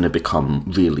then is going to become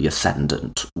really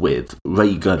ascendant with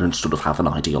Reagan and sort of have an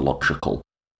ideological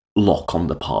lock on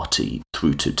the party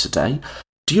through to today.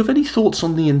 Do you have any thoughts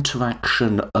on the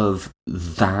interaction of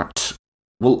that?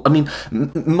 Well, I mean,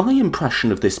 my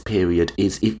impression of this period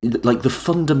is like the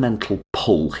fundamental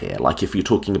pull here, like if you're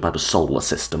talking about a solar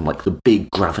system, like the big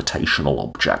gravitational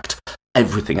object,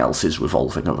 everything else is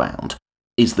revolving around,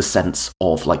 is the sense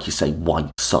of, like you say,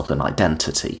 white Southern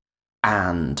identity.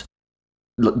 And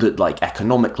that like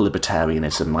economic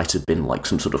libertarianism might have been like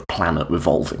some sort of planet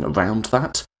revolving around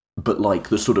that. But like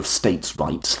the sort of states'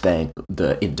 rights thing,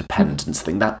 the independence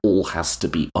thing, that all has to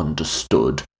be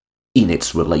understood in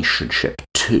its relationship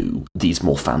to these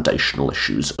more foundational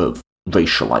issues of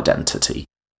racial identity.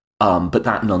 But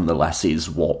that nonetheless is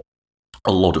what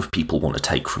a lot of people want to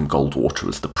take from Goldwater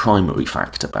as the primary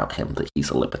fact about him, that he's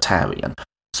a libertarian.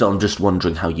 So I'm just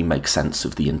wondering how you make sense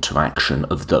of the interaction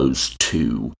of those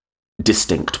two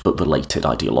distinct but related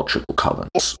ideological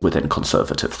currents within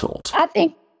conservative thought. I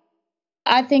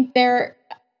think they're,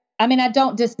 I mean, I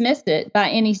don't dismiss it by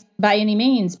any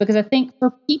means, because I think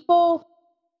for people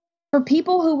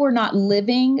who were not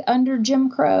living under Jim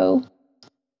Crow,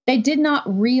 they did not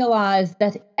realize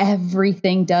that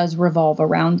everything does revolve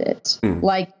around it.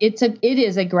 Like it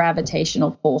is a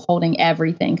gravitational pull holding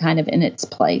everything kind of in its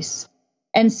place.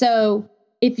 And so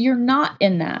if you're not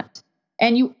in that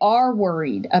and you are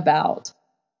worried about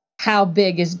how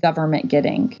big is government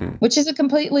getting, which is a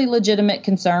completely legitimate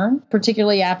concern,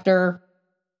 particularly after,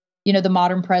 the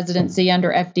modern presidency under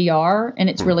FDR, and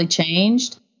it's really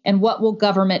changed. And what will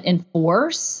government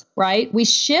enforce, right? We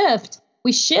shift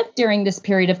during this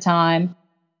period of time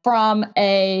from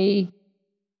even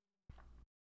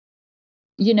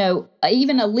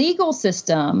a legal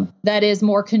system that is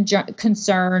more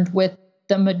concerned with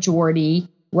the majority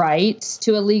rights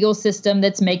to a legal system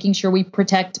that's making sure we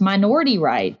protect minority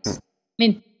rights. I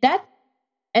mean, that's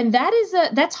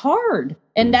hard.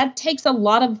 And that takes a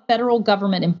lot of federal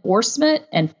government enforcement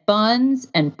and funds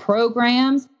and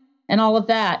programs and all of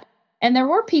that. And there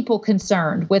were people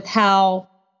concerned with how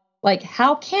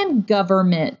can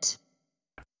government,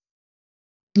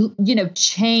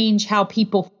 change how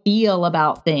people feel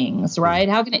about things, right?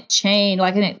 How can it change?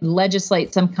 Like, can it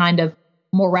legislate some kind of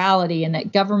morality, and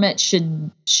that government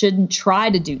shouldn't try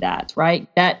to do that, right?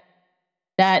 That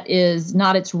is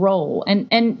not its role. And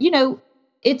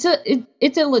it's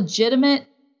a legitimate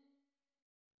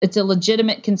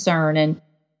concern,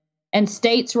 and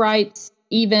states' rights,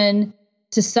 even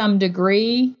to some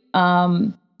degree.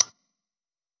 I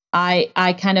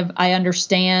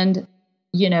understand,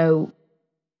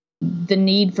 the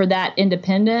need for that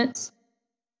independence,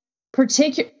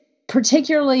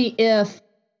 particularly if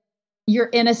you're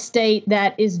in a state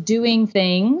that is doing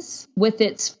things with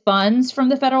its funds from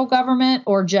the federal government,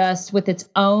 or just with its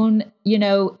own,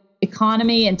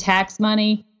 economy and tax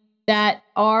money that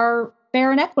are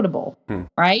fair and equitable,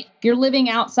 right? If you're living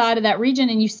outside of that region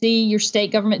and you see your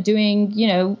state government doing,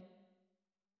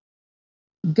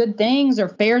 good things or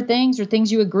fair things or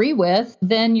things you agree with,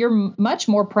 then you're much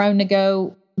more prone to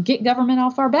go get government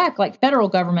off our back, like federal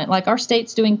government, like our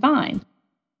state's doing fine.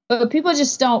 But what people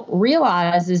just don't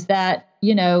realize is that,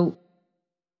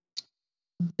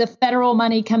 the federal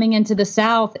money coming into the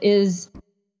South is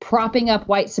propping up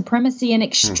white supremacy in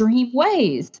extreme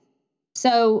ways.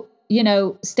 So,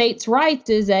 states' rights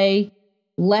is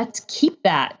let's keep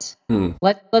that.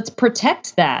 Let's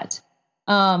protect that.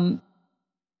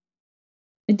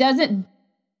 It doesn't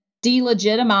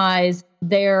delegitimize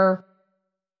their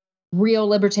real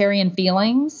libertarian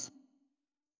feelings,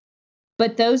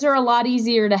 but those are a lot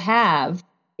easier to have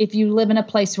if you live in a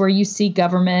place where you see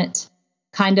government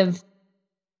kind of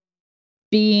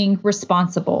being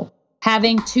responsible,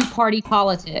 having two-party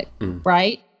politics,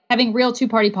 right? Having real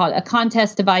two-party politics, a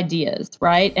contest of ideas,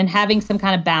 right? And having some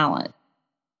kind of balance.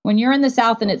 When you're in the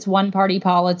South and it's one-party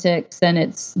politics and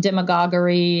it's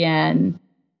demagoguery and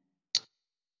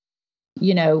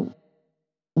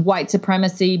white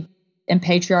supremacy and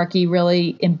patriarchy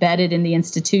really embedded in the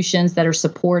institutions that are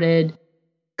supported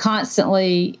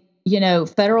constantly,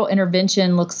 federal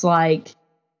intervention looks like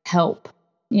help,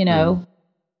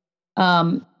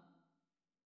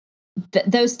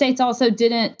 those states also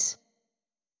didn't,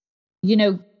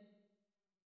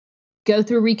 go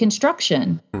through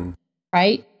Reconstruction,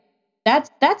 right?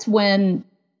 That's when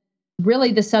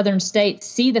really the Southern states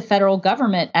see the federal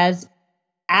government as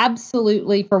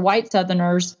absolutely, for white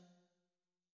Southerners,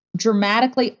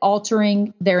 dramatically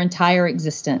altering their entire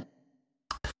existence,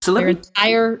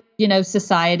 entire,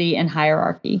 society and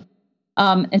hierarchy.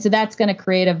 And so that's going to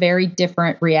create a very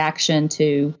different reaction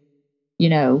to,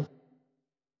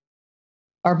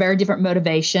 or very different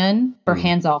motivation for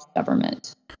hands-off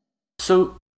government.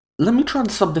 So let me try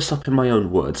and sum this up in my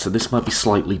own words. So this might be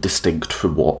slightly distinct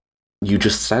from what you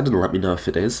just said, and let me know if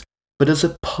it is. But as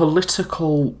a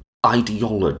political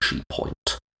ideology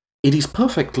point, it is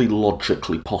perfectly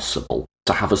logically possible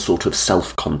to have a sort of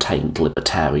self-contained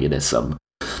libertarianism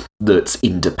that's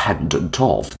independent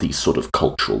of these sort of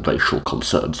cultural, racial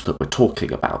concerns that we're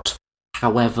talking about.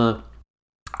 However,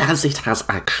 as it has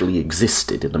actually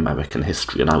existed in American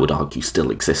history, and I would argue still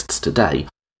exists today,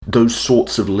 those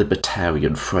sorts of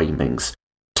libertarian framings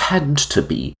tend to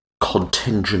be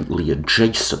contingently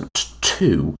adjacent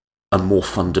to a more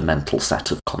fundamental set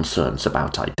of concerns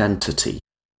about identity,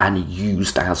 and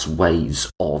used as ways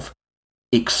of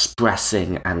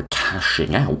expressing and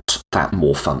cashing out that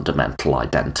more fundamental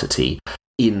identity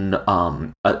in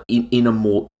a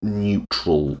more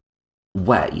neutral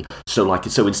way. So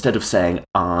instead of saying,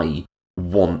 I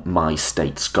want my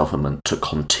state's government to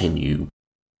continue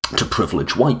to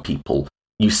privilege white people,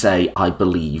 you say, I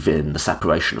believe in the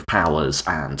separation of powers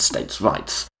and states'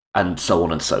 rights, and so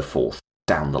on and so forth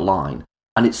down the line.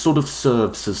 And it sort of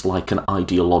serves as like an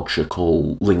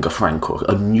ideological lingua franca,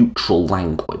 a neutral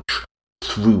language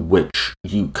through which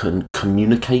you can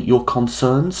communicate your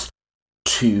concerns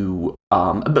to,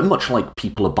 but much like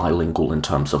people are bilingual in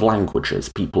terms of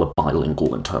languages, people are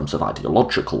bilingual in terms of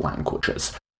ideological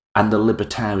languages. And the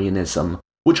libertarianism,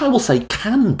 which I will say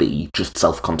can be just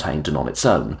self-contained and on its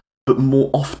own, but more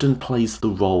often plays the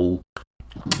role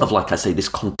of, like I say, this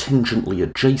contingently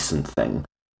adjacent thing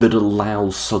that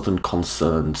allows Southern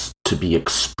concerns to be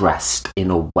expressed in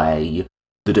a way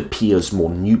that appears more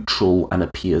neutral and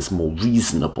appears more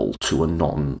reasonable to a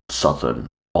non-Southern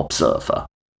observer.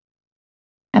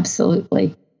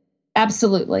 Absolutely.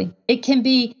 Absolutely. It can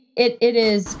be, it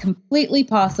is completely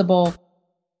possible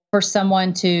for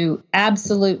someone to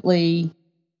absolutely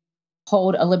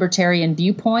hold a libertarian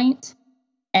viewpoint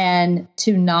and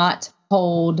to not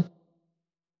hold,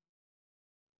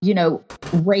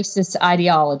 racist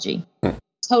ideology.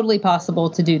 Totally possible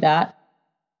to do that.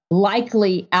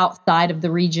 Likely outside of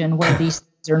the region where these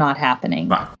things are not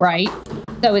happening, right?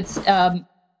 So it's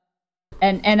and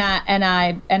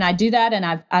I do that,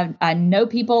 and I know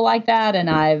people like that, and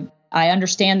I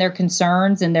understand their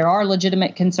concerns, and there are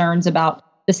legitimate concerns about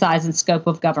the size and scope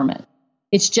of government.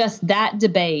 It's just that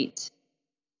debate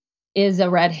is a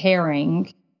red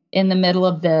herring in the middle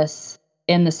of this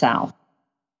in the South.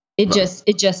 It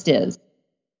just is.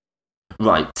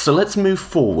 Right. So let's move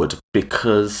forward,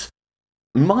 because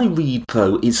my read,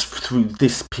 though, is through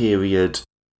this period.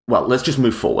 Well, let's just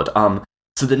move forward.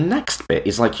 So the next bit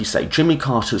is, like you say, Jimmy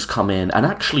Carter's come in and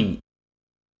actually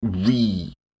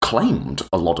reclaimed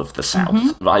a lot of the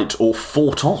South, right? Or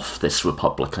fought off this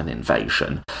Republican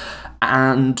invasion.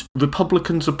 And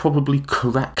Republicans are probably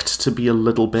correct to be a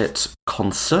little bit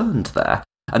concerned there.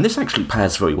 And this actually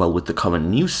pairs very well with the current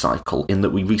news cycle, in that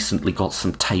we recently got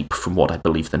some tape from what I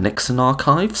believe the Nixon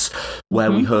archives,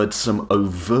 where we heard some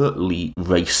overtly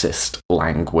racist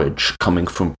language coming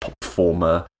from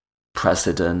former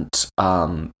President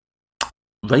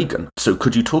Reagan. So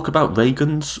could you talk about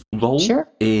Reagan's role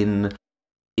in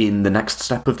the next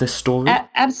step of this story?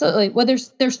 Absolutely. Well,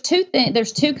 there's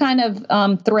two kind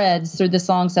of threads through this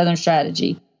long Southern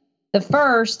strategy. The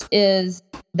first is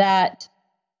that,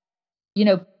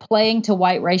 playing to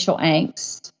white racial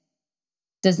angst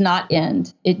does not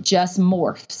end. It just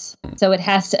morphs. So it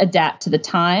has to adapt to the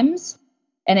times,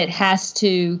 and it has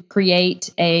to create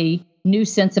a new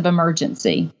sense of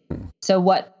emergency. So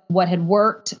what had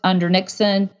worked under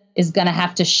Nixon is going to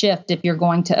have to shift if you're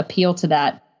going to appeal to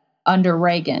that under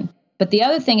Reagan. But the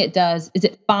other thing it does is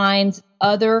it finds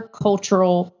other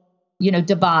cultural,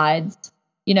 divides,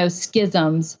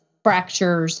 schisms,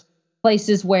 fractures,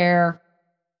 places where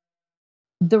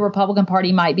the Republican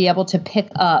Party might be able to pick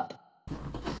up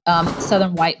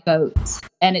Southern white votes.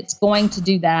 And it's going to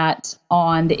do that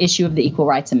on the issue of the Equal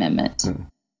Rights Amendment.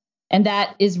 And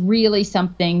that is really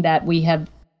something that we have,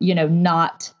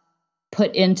 not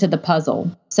put into the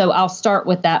puzzle. So I'll start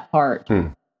with that part.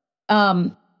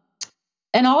 And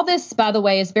all this, by the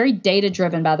way, is very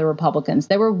data-driven by the Republicans.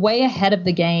 They were way ahead of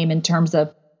the game in terms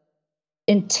of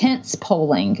intense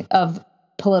polling of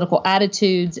political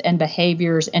attitudes and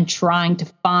behaviors and trying to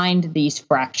find these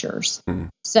fractures.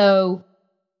 So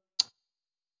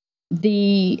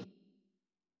it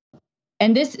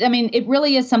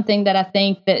really is something that I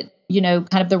think that,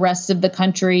 kind of the rest of the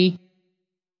country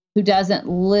who doesn't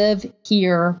live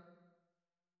here,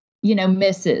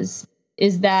 misses,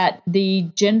 is that the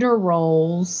gender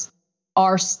roles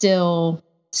are still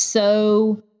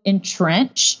so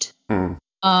entrenched,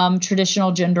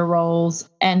 traditional gender roles,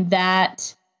 and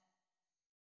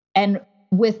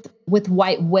with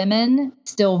white women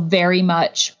still very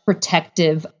much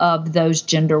protective of those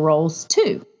gender roles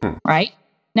too, right?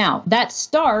 Now, that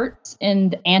starts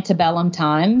in antebellum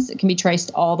times. It can be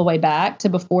traced all the way back to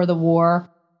before the war,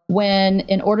 when,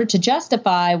 in order to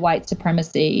justify white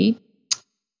supremacy,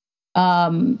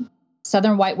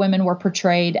 Southern white women were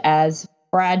portrayed as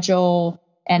fragile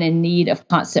and in need of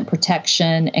constant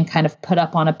protection and kind of put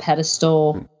up on a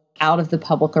pedestal out of the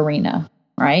public arena,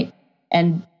 right?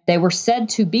 And they were said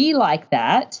to be like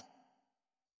that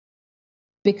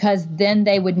because then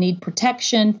they would need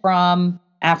protection from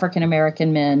African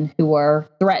American men who were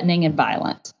threatening and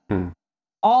violent.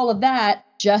 All of that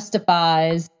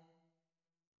justifies,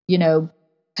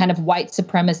 kind of white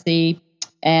supremacy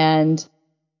and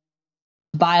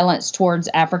violence towards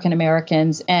African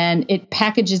Americans, and it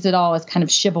packages it all as kind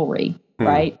of chivalry,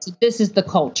 right? So this is the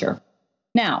culture.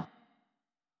 Now,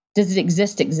 does it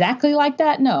exist exactly like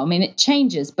that? No. I mean, it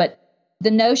changes, but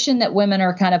the notion that women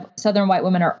are kind of, Southern white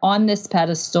women are on this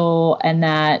pedestal and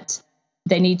that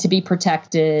they need to be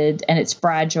protected and it's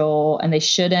fragile and they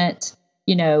shouldn't,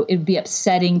 it would be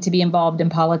upsetting to be involved in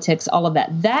politics, all of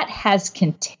that. That has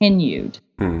continued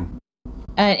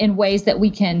in ways that we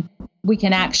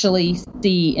can actually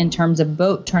see in terms of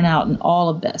vote turnout and all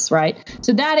of this, right?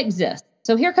 So that exists.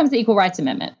 So here comes the Equal Rights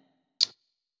Amendment.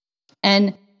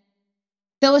 And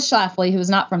Phyllis Schlafly, who is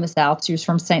not from the South, she was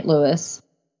from St. Louis,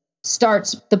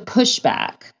 starts the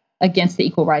pushback against the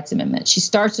Equal Rights Amendment. She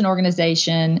starts an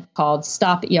organization called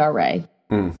Stop ERA,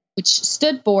 which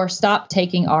stood for Stop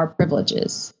Taking Our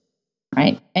Privileges,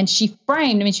 right? And she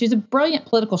framed, she was a brilliant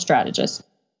political strategist.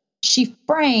 She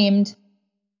framed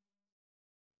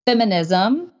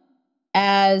feminism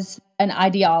as an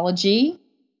ideology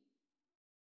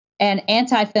and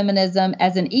anti-feminism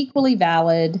as an equally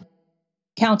valid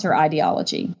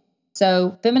counter-ideology.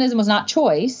 So feminism was not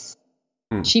choice.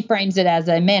 She frames it as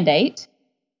a mandate,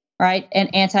 right?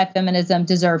 And anti-feminism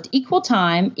deserved equal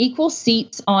time, equal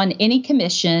seats on any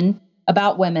commission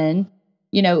about women,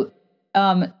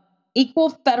 equal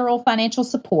federal financial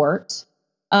support.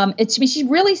 She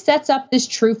really sets up this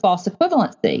true-false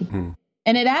equivalency.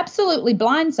 And it absolutely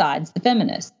blindsides the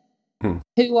feminists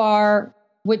who are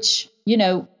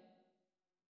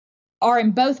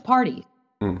in both parties.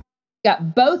 You've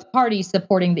got both parties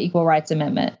supporting the Equal Rights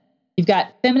Amendment. You've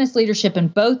got feminist leadership in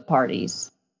both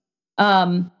parties.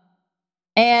 And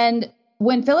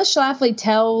when Phyllis Schlafly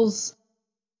tells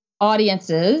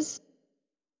audiences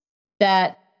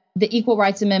that the Equal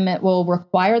Rights Amendment will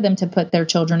require them to put their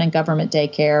children in government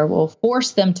daycare, will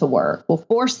force them to work, will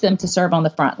force them to serve on the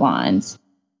front lines,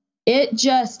 it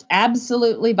just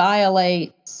absolutely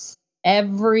violates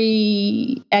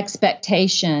every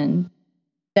expectation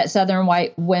that Southern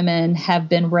white women have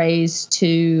been raised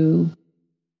to,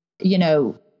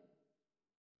 in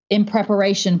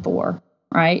preparation for,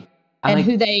 right? And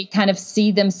who they kind of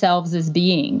see themselves as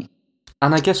being.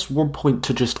 And I guess one point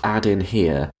to just add in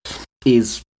here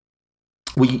is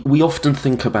we often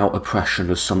think about oppression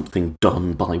as something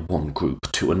done by one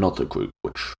group to another group,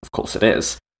 which of course it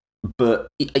is. But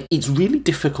it's really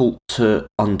difficult to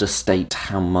understate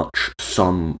how much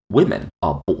some women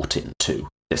are bought into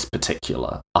this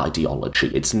particular ideology.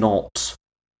 It's not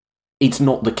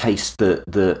the case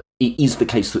that it is the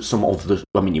case that some of the,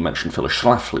 you mentioned Phyllis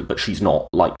Schlafly, but she's not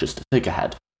like just a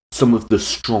figurehead. Some of the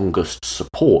strongest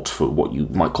support for what you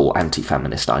might call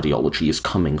anti-feminist ideology is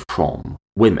coming from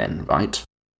women, right?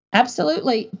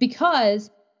 Absolutely, because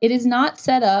it is not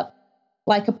set up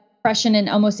like oppression in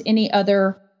almost any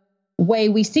other way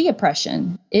we see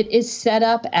oppression. It is set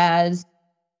up as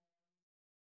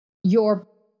you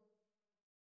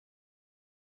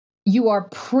are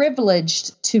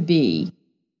privileged to be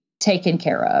taken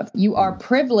care of. You are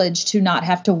privileged to not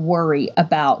have to worry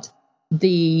about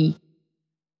the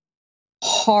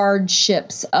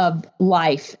hardships of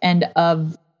life and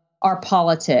of our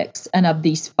politics and of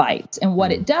these fights. And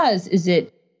what it does is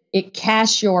it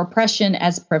casts your oppression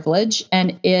as privilege,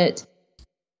 and it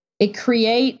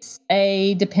creates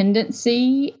a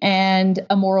dependency and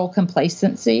a moral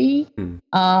complacency,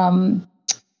 and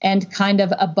kind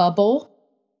of a bubble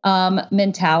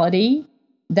mentality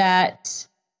that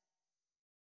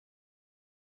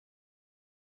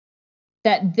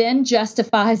then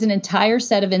justifies an entire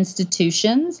set of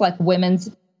institutions like women's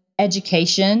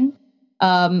education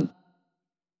and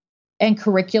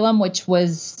curriculum, which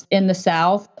was in the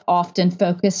South often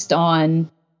focused on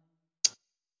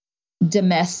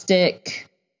domestic,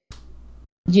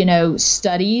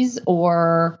 studies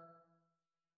or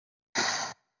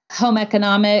home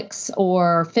economics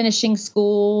or finishing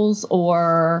schools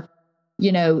or,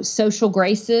 social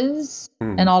graces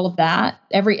and all of that.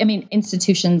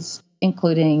 Institutions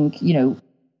including,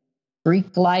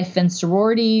 Greek life and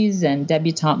sororities and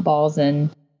debutante balls and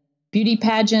beauty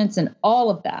pageants and all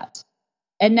of that.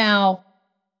 And now,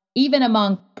 even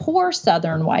among poor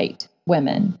Southern white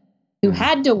women who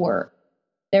had to work,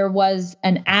 there was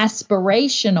an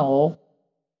aspirational,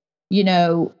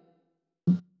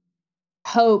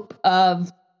 hope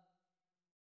of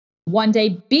one day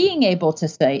being able to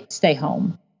stay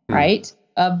home, right?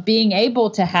 Of being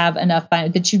able to have enough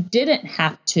that you didn't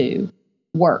have to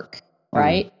work,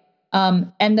 right?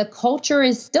 And the culture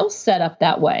is still set up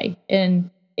that way in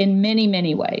many,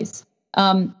 many ways,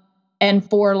 and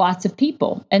for lots of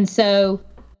people. And so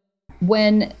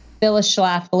when Phyllis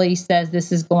Schlafly says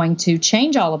this is going to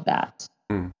change all of that.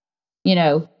 You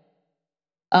know,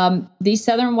 these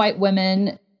Southern white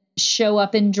women show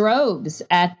up in droves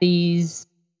at these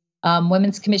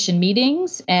Women's Commission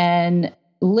meetings and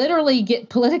literally get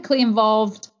politically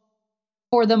involved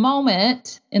for the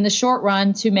moment in the short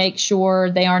run to make sure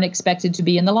they aren't expected to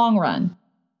be in the long run,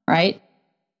 right?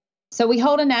 So we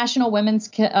hold a national women's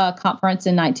conference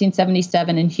in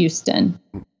 1977 in Houston.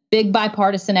 Big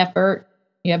bipartisan effort.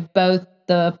 You have both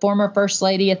the former First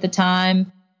Lady at the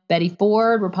time, Betty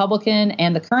Ford, Republican,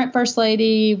 and the current First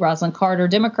Lady, Rosalind Carter,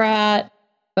 Democrat,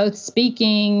 both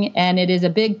speaking, and it is a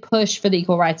big push for the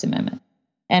Equal Rights Amendment.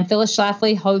 And Phyllis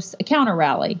Schlafly hosts a counter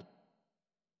rally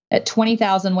that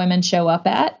 20,000 women show up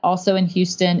at, also in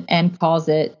Houston, and calls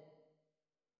it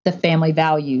the Family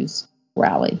Values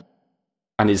Rally.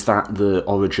 And is that the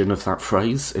origin of that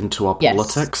phrase, into our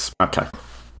politics? Yes. Okay.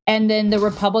 And then the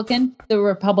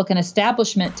Republican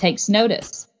establishment takes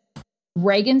notice.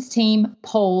 Reagan's team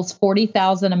polls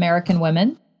 40,000 American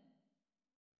women.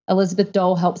 Elizabeth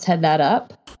Dole helps head that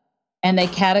up. And they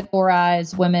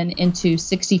categorize women into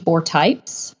 64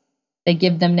 types. They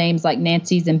give them names like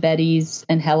Nancy's and Betty's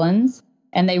and Helen's.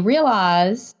 And they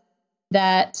realize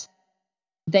that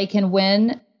they can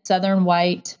win Southern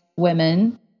white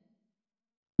women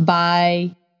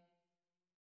by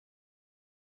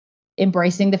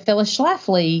embracing the Phyllis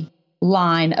Schlafly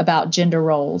line about gender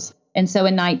roles. And so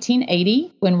in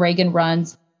 1980, when Reagan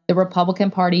runs, the Republican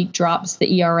Party drops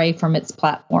the ERA from its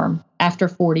platform after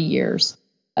 40 years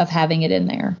of having it in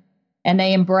there. And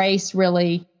they embrace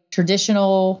really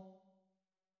traditional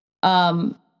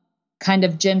kind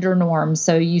of gender norms.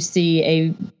 So you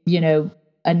see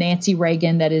a Nancy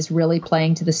Reagan that is really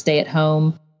playing to the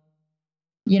stay-at-home,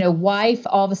 wife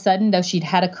all of a sudden, though she'd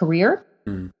had a career.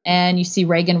 And you see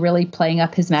Reagan really playing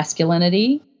up his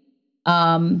masculinity.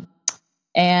 And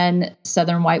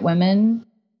Southern white women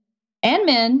and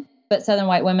men, but Southern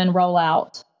white women roll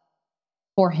out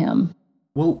for him.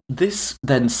 Well, this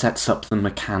then sets up the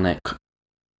mechanic,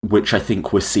 which I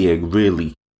think we're seeing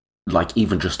really, like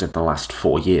even just in the last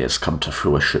 4 years, come to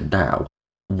fruition now,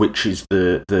 which is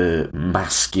the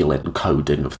masculine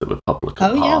coding of the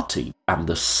Republican Party and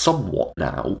the somewhat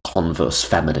now converse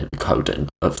feminine coding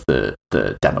of the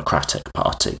Democratic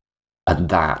Party. And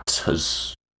that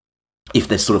has, if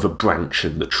there's sort of a branch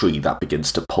in the tree, that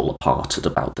begins to pull apart at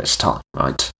about this time,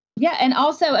 right? Yeah, and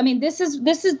also, I mean, this is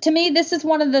to me, this is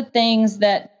one of the things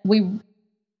that I'm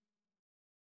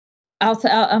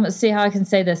going to see how I can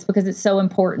say this because it's so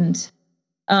important.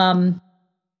 When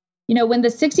the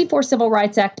 64 Civil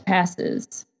Rights Act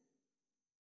passes,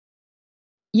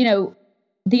 the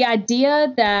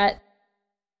idea that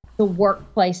the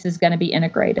workplace is going to be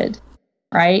integrated,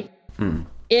 right,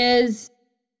 is,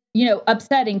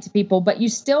 upsetting to people. But you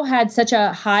still had such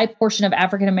a high portion of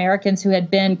African Americans who had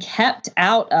been kept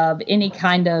out of any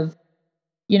kind of,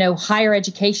 higher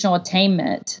educational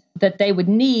attainment that they would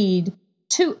need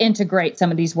to integrate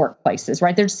some of these workplaces,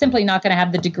 right? They're simply not going to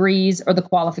have the degrees or the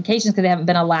qualifications because they haven't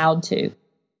been allowed to.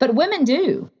 But women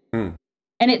do. And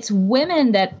it's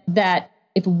women that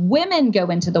if women go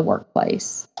into the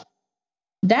workplace,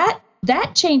 that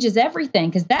changes everything,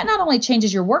 because that not only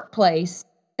changes your workplace,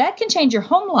 that can change your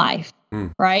home life,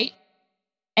 right?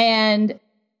 And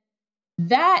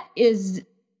that is,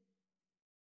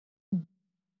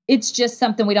 it's just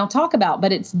something we don't talk about,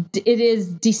 but it is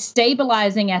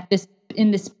destabilizing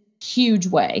in this huge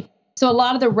way. So a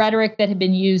lot of the rhetoric that had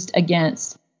been used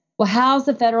against, well, how's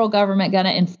the federal government going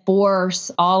to enforce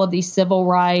all of these civil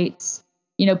rights,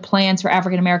 plans for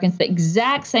African Americans? The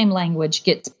exact same language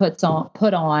gets put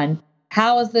on.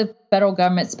 How is the federal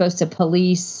government supposed to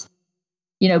police,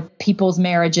 people's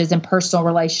marriages and personal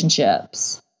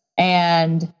relationships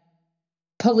and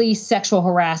police sexual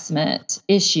harassment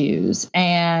issues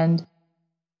and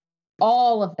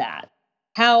all of that?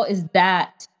 How is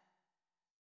that,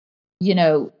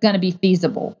 going to be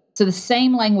feasible? So the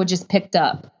same language is picked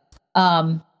up.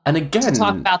 And again, to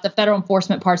talk about the federal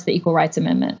enforcement parts of the Equal Rights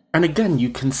Amendment. And again, you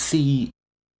can see,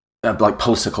 like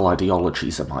political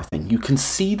ideologies are my thing, you can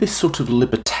see this sort of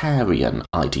libertarian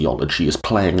ideology as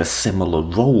playing a similar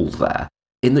role there,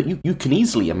 in that you can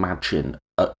easily imagine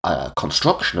a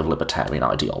construction of libertarian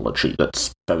ideology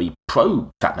that's very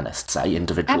pro-feminist, say,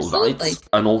 individual rights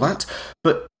and all that.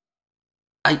 But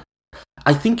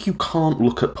I think you can't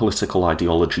look at political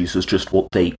ideologies as just what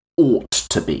they ought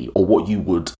to be or what you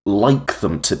would like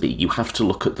them to be. You have to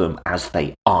look at them as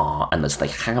they are and as they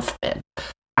have been.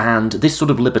 And this sort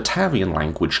of libertarian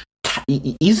language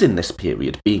is in this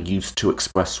period being used to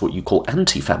express what you call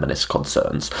anti-feminist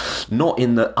concerns, not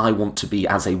in that I want to be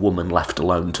as a woman left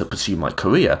alone to pursue my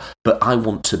career, but I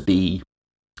want to be,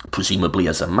 presumably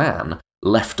as a man,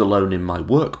 left alone in my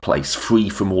workplace, free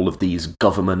from all of these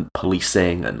government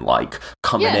policing and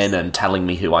coming in and telling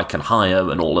me who I can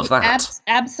hire and all of that.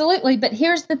 Absolutely. But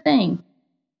here's the thing.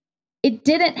 It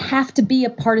didn't have to be a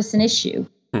partisan issue.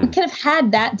 We could have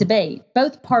had that debate.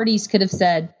 Both parties could have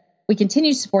said, we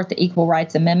continue to support the Equal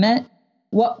Rights Amendment.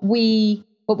 What we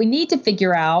need to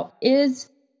figure out is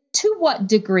to what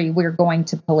degree we're going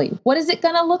to police. What is it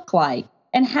going to look like?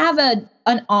 And have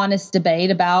an honest debate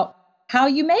about how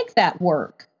you make that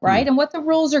work, right? And what the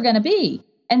rules are going to be.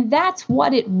 And that's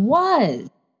what it was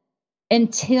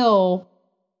until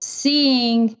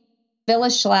seeing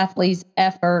Phyllis Schlafly's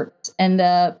efforts and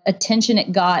the attention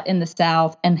it got in the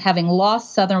South, and having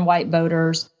lost Southern white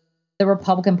voters, the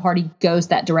Republican Party goes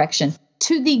that direction,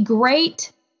 to the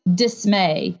great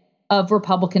dismay of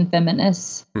Republican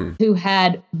feminists who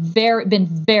had been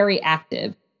very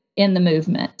active in the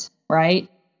movement, right?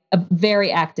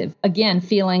 Very active. Again,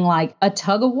 feeling like a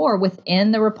tug of war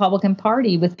within the Republican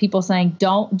Party, with people saying,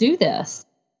 don't do this.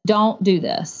 Don't do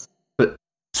this.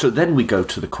 So then we go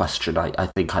to the question I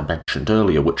think I mentioned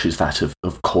earlier, which is that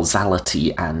of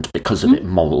causality and, because of it,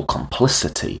 moral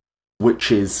complicity,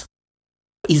 which is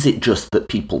it just that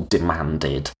people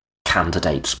demanded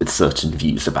candidates with certain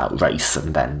views about race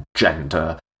and then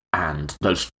gender, and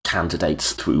those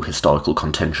candidates, through historical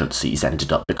contingencies,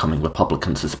 ended up becoming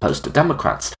Republicans as opposed to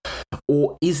Democrats?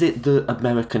 Or is it that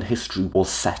American history was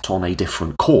set on a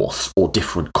different course, or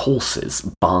different courses,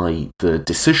 by the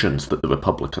decisions that the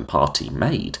Republican Party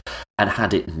made? And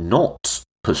had it not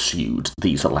pursued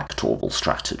these electoral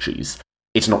strategies,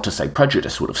 it's not to say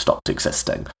prejudice would have stopped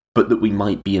existing, but that we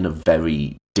might be in a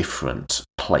very different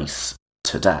place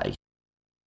today.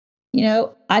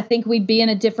 I think we'd be in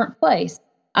a different place.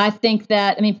 I think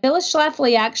that, Phyllis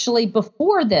Schlafly actually,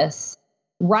 before this,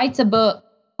 writes a book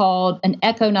called An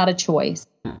Echo, Not a Choice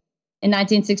in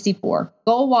 1964.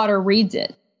 Goldwater reads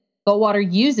it. Goldwater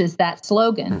uses that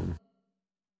slogan.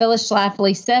 Phyllis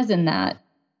Schlafly says in that,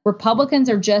 Republicans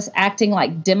are just acting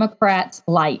like Democrats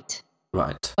light.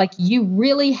 Right. Like, you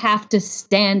really have to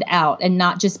stand out and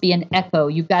not just be an echo.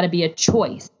 You've got to be a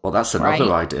choice. Well, that's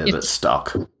another idea that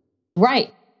stuck.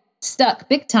 Right. Stuck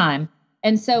big time.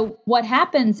 And so what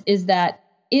happens is that,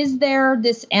 is there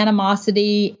this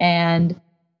animosity and,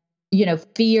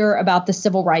 fear about the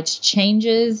civil rights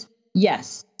changes?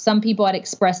 Yes. Some people had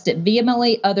expressed it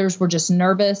vehemently. Others were just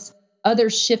nervous.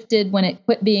 Others shifted when it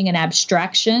quit being an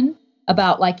abstraction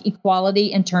about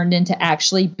equality and turned into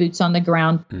actually boots on the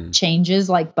ground changes,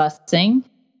 like busing.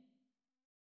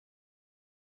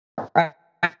 Right.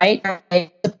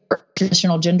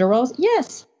 Traditional gender roles.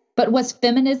 Yes. But was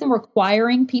feminism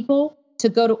requiring people to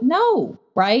go to? No,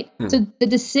 right? So the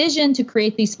decision to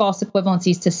create these false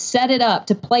equivalencies, to set it up,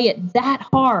 to play it that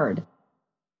hard,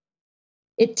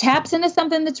 it taps into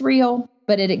something that's real,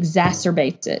 but it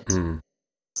exacerbates it.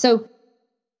 So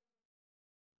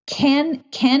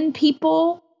can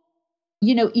people,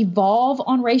 evolve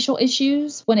on racial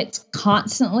issues when it's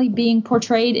constantly being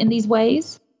portrayed in these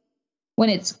ways? When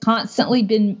it's constantly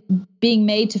being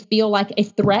made to feel like a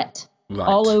threat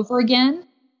all over again,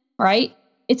 right?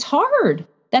 It's hard.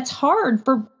 That's hard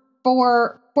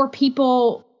for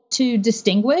people to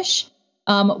distinguish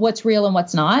what's real and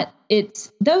what's not.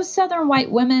 It's those Southern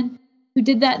white women who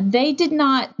did that. They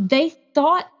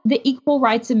thought the Equal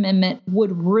Rights Amendment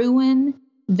would ruin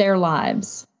their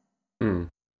lives.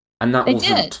 And that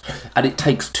wasn't. And it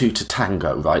takes two to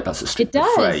tango, right? That's a stupid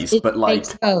phrase. It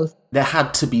takes both. There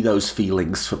had to be those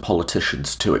feelings for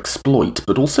politicians to exploit,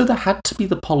 but also there had to be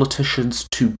the politicians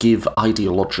to give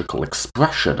ideological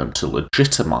expression and to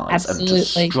legitimize and to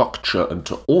structure and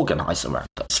to organize around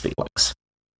those feelings.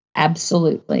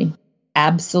 Absolutely.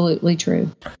 Absolutely true.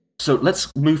 So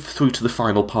let's move through to the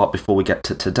final part before we get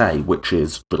to today, which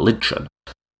is religion.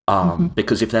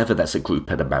 Because if ever there's a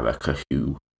group in America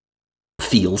who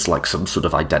feels like some sort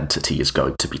of identity is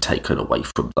going to be taken away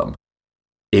from them,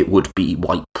 it would be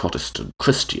white Protestant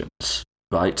Christians,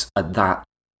 right? And that,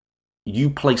 you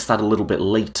place that a little bit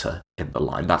later in the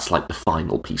line. That's like the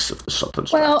final piece of the Southern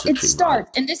strategy. Well, it starts,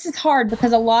 right? And this is hard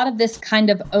because a lot of this kind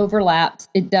of overlaps.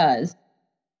 It does.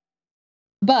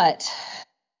 But,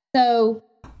 so,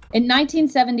 in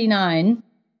 1979,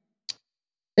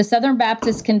 the Southern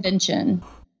Baptist Convention,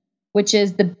 which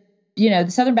is the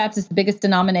Southern Baptist, the biggest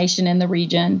denomination in the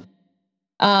region.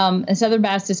 The Southern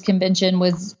Baptist Convention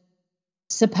was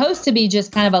supposed to be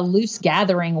just kind of a loose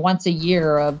gathering once a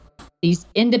year of these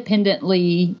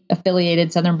independently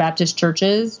affiliated Southern Baptist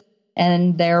churches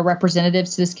and their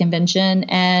representatives to this convention.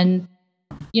 And,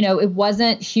 it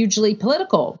wasn't hugely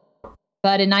political.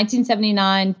 But in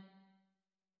 1979,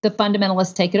 the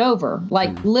fundamentalists take it over.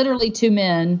 Like literally two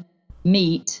men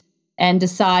meet and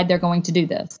decide they're going to do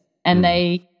this. And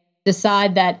they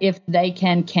decide that if they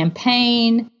can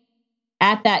campaign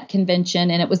at that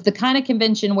convention, and it was the kind of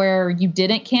convention where you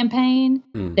didn't campaign,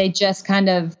 they just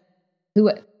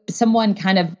someone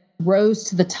kind of rose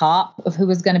to the top of who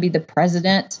was going to be the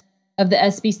president of the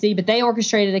SBC, but they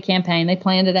orchestrated a campaign, they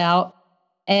planned it out,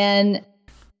 and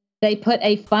they put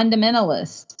a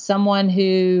fundamentalist, someone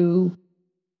who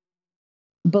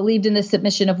believed in the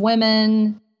submission of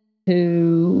women,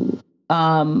 who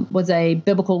was a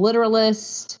biblical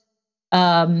literalist,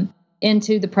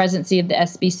 into the presidency of the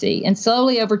SBC. And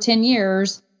slowly over 10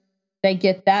 years, they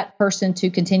get that person to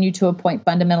continue to appoint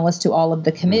fundamentalists to all of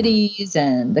the committees,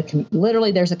 and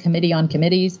literally there's a committee on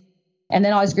committees, and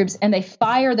then all these groups, and they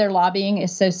fire their lobbying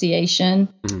association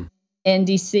in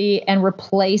DC and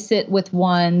replace it with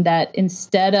one that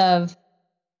instead of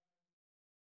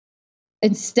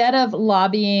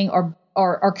lobbying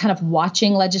or kind of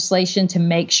watching legislation to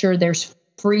make sure there's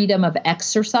freedom of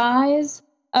exercise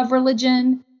of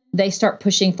religion, they start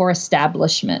pushing for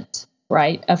establishment,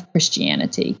 right, of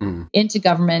Christianity into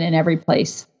government in every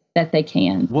place that they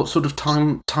can. What sort of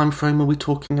time frame are we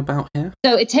talking about here?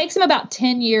 So it takes them about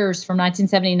 10 years from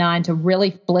 1979 to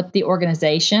really flip the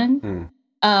organization.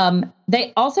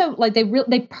 They also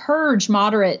they purge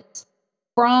moderates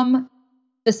from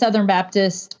the Southern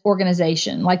Baptist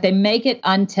organization. Like they make it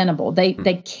untenable.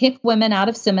 They kick women out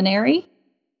of seminary.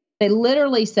 They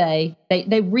literally say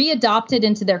they re-adopt it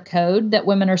into their code that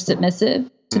women are submissive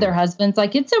to their husbands.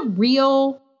 Like it's a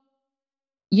real,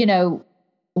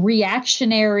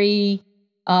 reactionary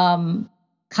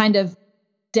kind of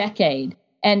decade.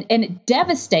 And it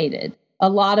devastated a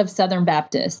lot of Southern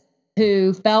Baptists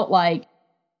who felt like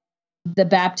the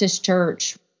Baptist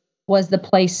church was the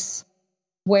place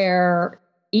where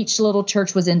each little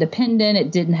church was independent.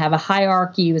 It didn't have a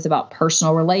hierarchy. It was about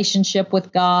personal relationship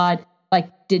with God. Like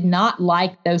did not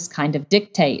like those kind of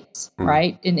dictates,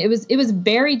 right? And it was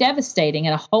very devastating.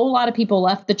 And a whole lot of people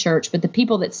left the church, but the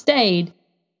people that stayed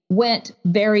went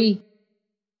very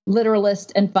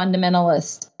literalist and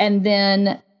fundamentalist. And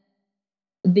then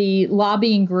the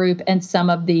lobbying group and some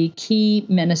of the key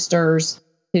ministers,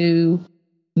 who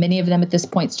many of them at this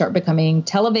point start becoming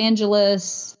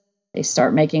televangelists, they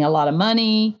start making a lot of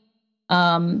money,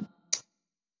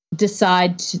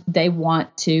 decide they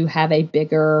want to have a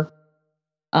bigger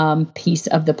piece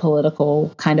of the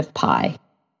political kind of pie,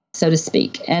 so to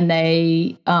speak. And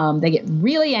they get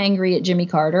really angry at Jimmy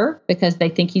Carter because they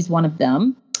think he's one of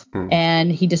them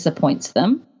and he disappoints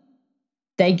them.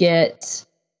 They get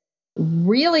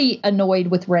really annoyed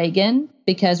with Reagan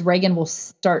because Reagan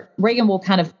will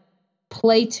kind of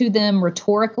play to them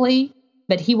rhetorically,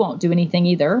 but he won't do anything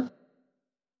either.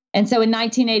 And so in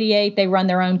 1988, they run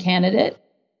their own candidate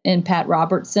in Pat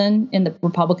Robertson in the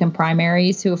Republican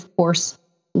primaries, who of course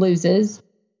loses.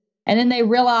 And then they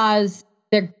realize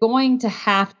they're going to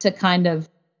have to kind of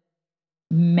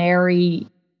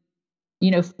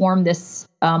form this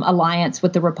alliance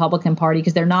with the Republican Party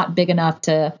because they're not big enough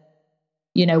to,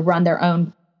 run their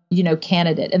own,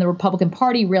 candidate. And the Republican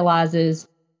Party realizes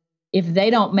if they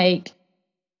don't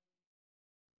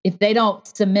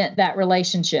cement that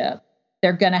relationship,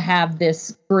 they're going to have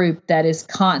this group that is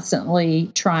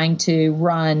constantly trying to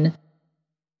run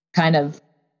kind of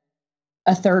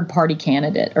a third party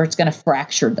candidate, or it's going to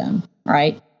fracture them,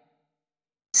 right?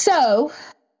 So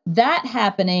that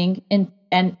happening and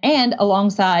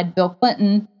alongside Bill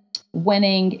Clinton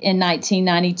winning in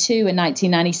 1992 and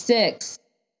 1996,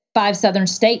 5 Southern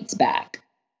states back.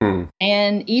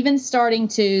 And even starting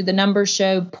to, the numbers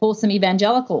show, pull some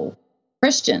evangelical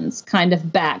Christians kind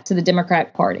of back to the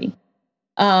Democratic Party.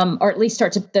 Or at least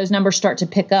those numbers start to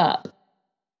pick up.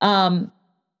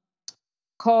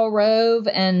 Karl Rove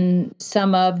and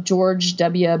some of George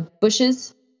W.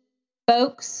 Bush's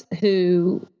folks,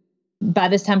 who by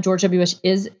this time George W. Bush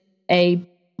is a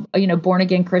born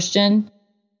again Christian,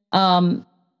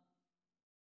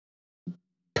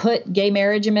 put gay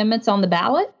marriage amendments on the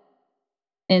ballot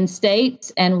in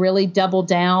states and really doubled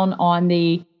down on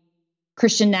the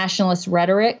Christian nationalist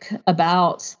rhetoric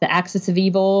about the axis of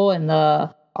evil and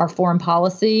our foreign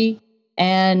policy.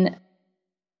 And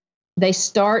they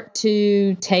start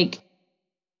to take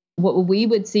what we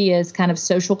would see as kind of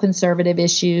social conservative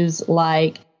issues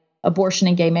like abortion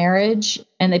and gay marriage,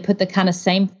 and they put the kind of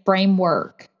same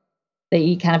framework,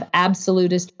 the kind of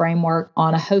absolutist framework,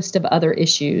 on a host of other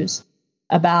issues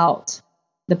about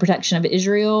the protection of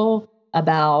Israel,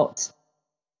 about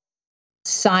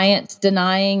science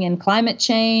denying and climate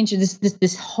change.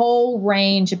 This whole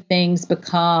range of things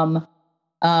become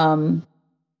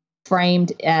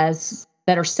framed as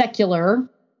that are secular,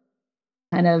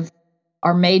 kind of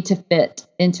are made to fit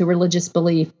into religious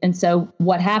belief. And so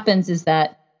what happens is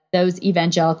that those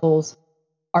evangelicals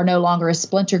are no longer a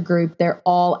splinter group. They're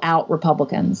all out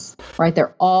Republicans, right?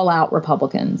 They're all out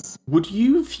Republicans. Would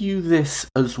you view this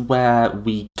as where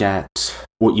we get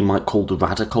what you might call the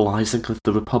radicalizing of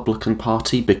the Republican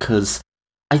Party? Because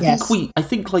I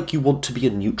think like you want to be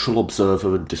a neutral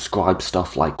observer and describe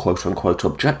stuff like quote unquote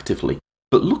objectively.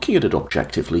 But looking at it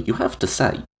objectively, you have to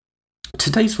say,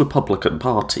 today's Republican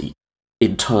Party,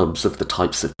 in terms of the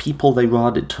types of people they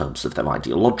run, in terms of their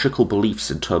ideological beliefs,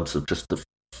 in terms of just the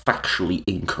factually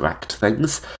incorrect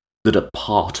things that are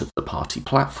part of the party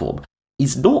platform,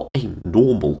 is not a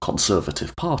normal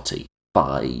conservative party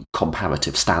by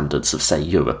comparative standards of, say,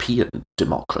 European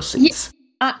democracies.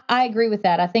 Yeah, I agree with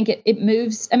that. I think it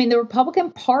moves. I mean, the Republican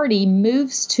Party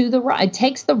moves to the right. It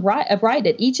takes the right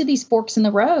at each of these forks in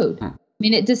the road. I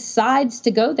mean, it decides to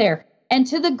go there. And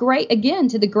to the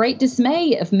great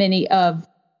dismay of many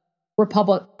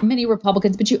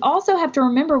Republicans. But you also have to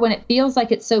remember, when it feels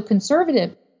like it's so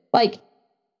conservative, like,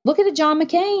 look at a John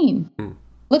McCain.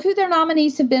 Look who their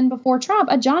nominees have been before Trump: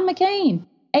 a John McCain,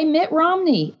 a Mitt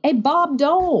Romney, a Bob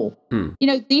Dole. You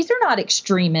know, these are not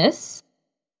extremists.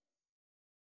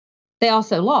 They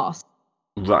also lost.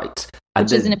 Right.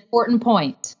 Which is an important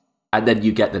point. And then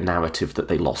you get the narrative that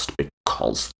they lost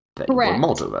because they were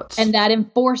moderates. And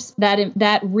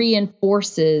that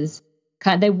reinforces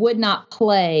they would not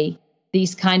play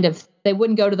these they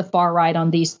wouldn't go to the far right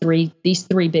on these three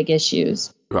big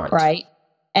issues. Right.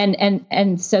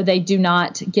 And so they do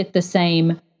not get the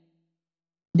same,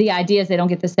 the idea is they don't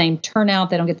get the same turnout,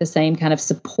 they don't get the same kind of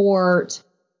support,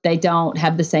 they don't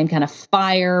have the same kind of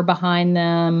fire behind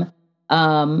them.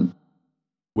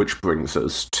 Which brings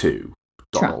us to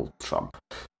Donald Trump.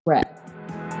 Right.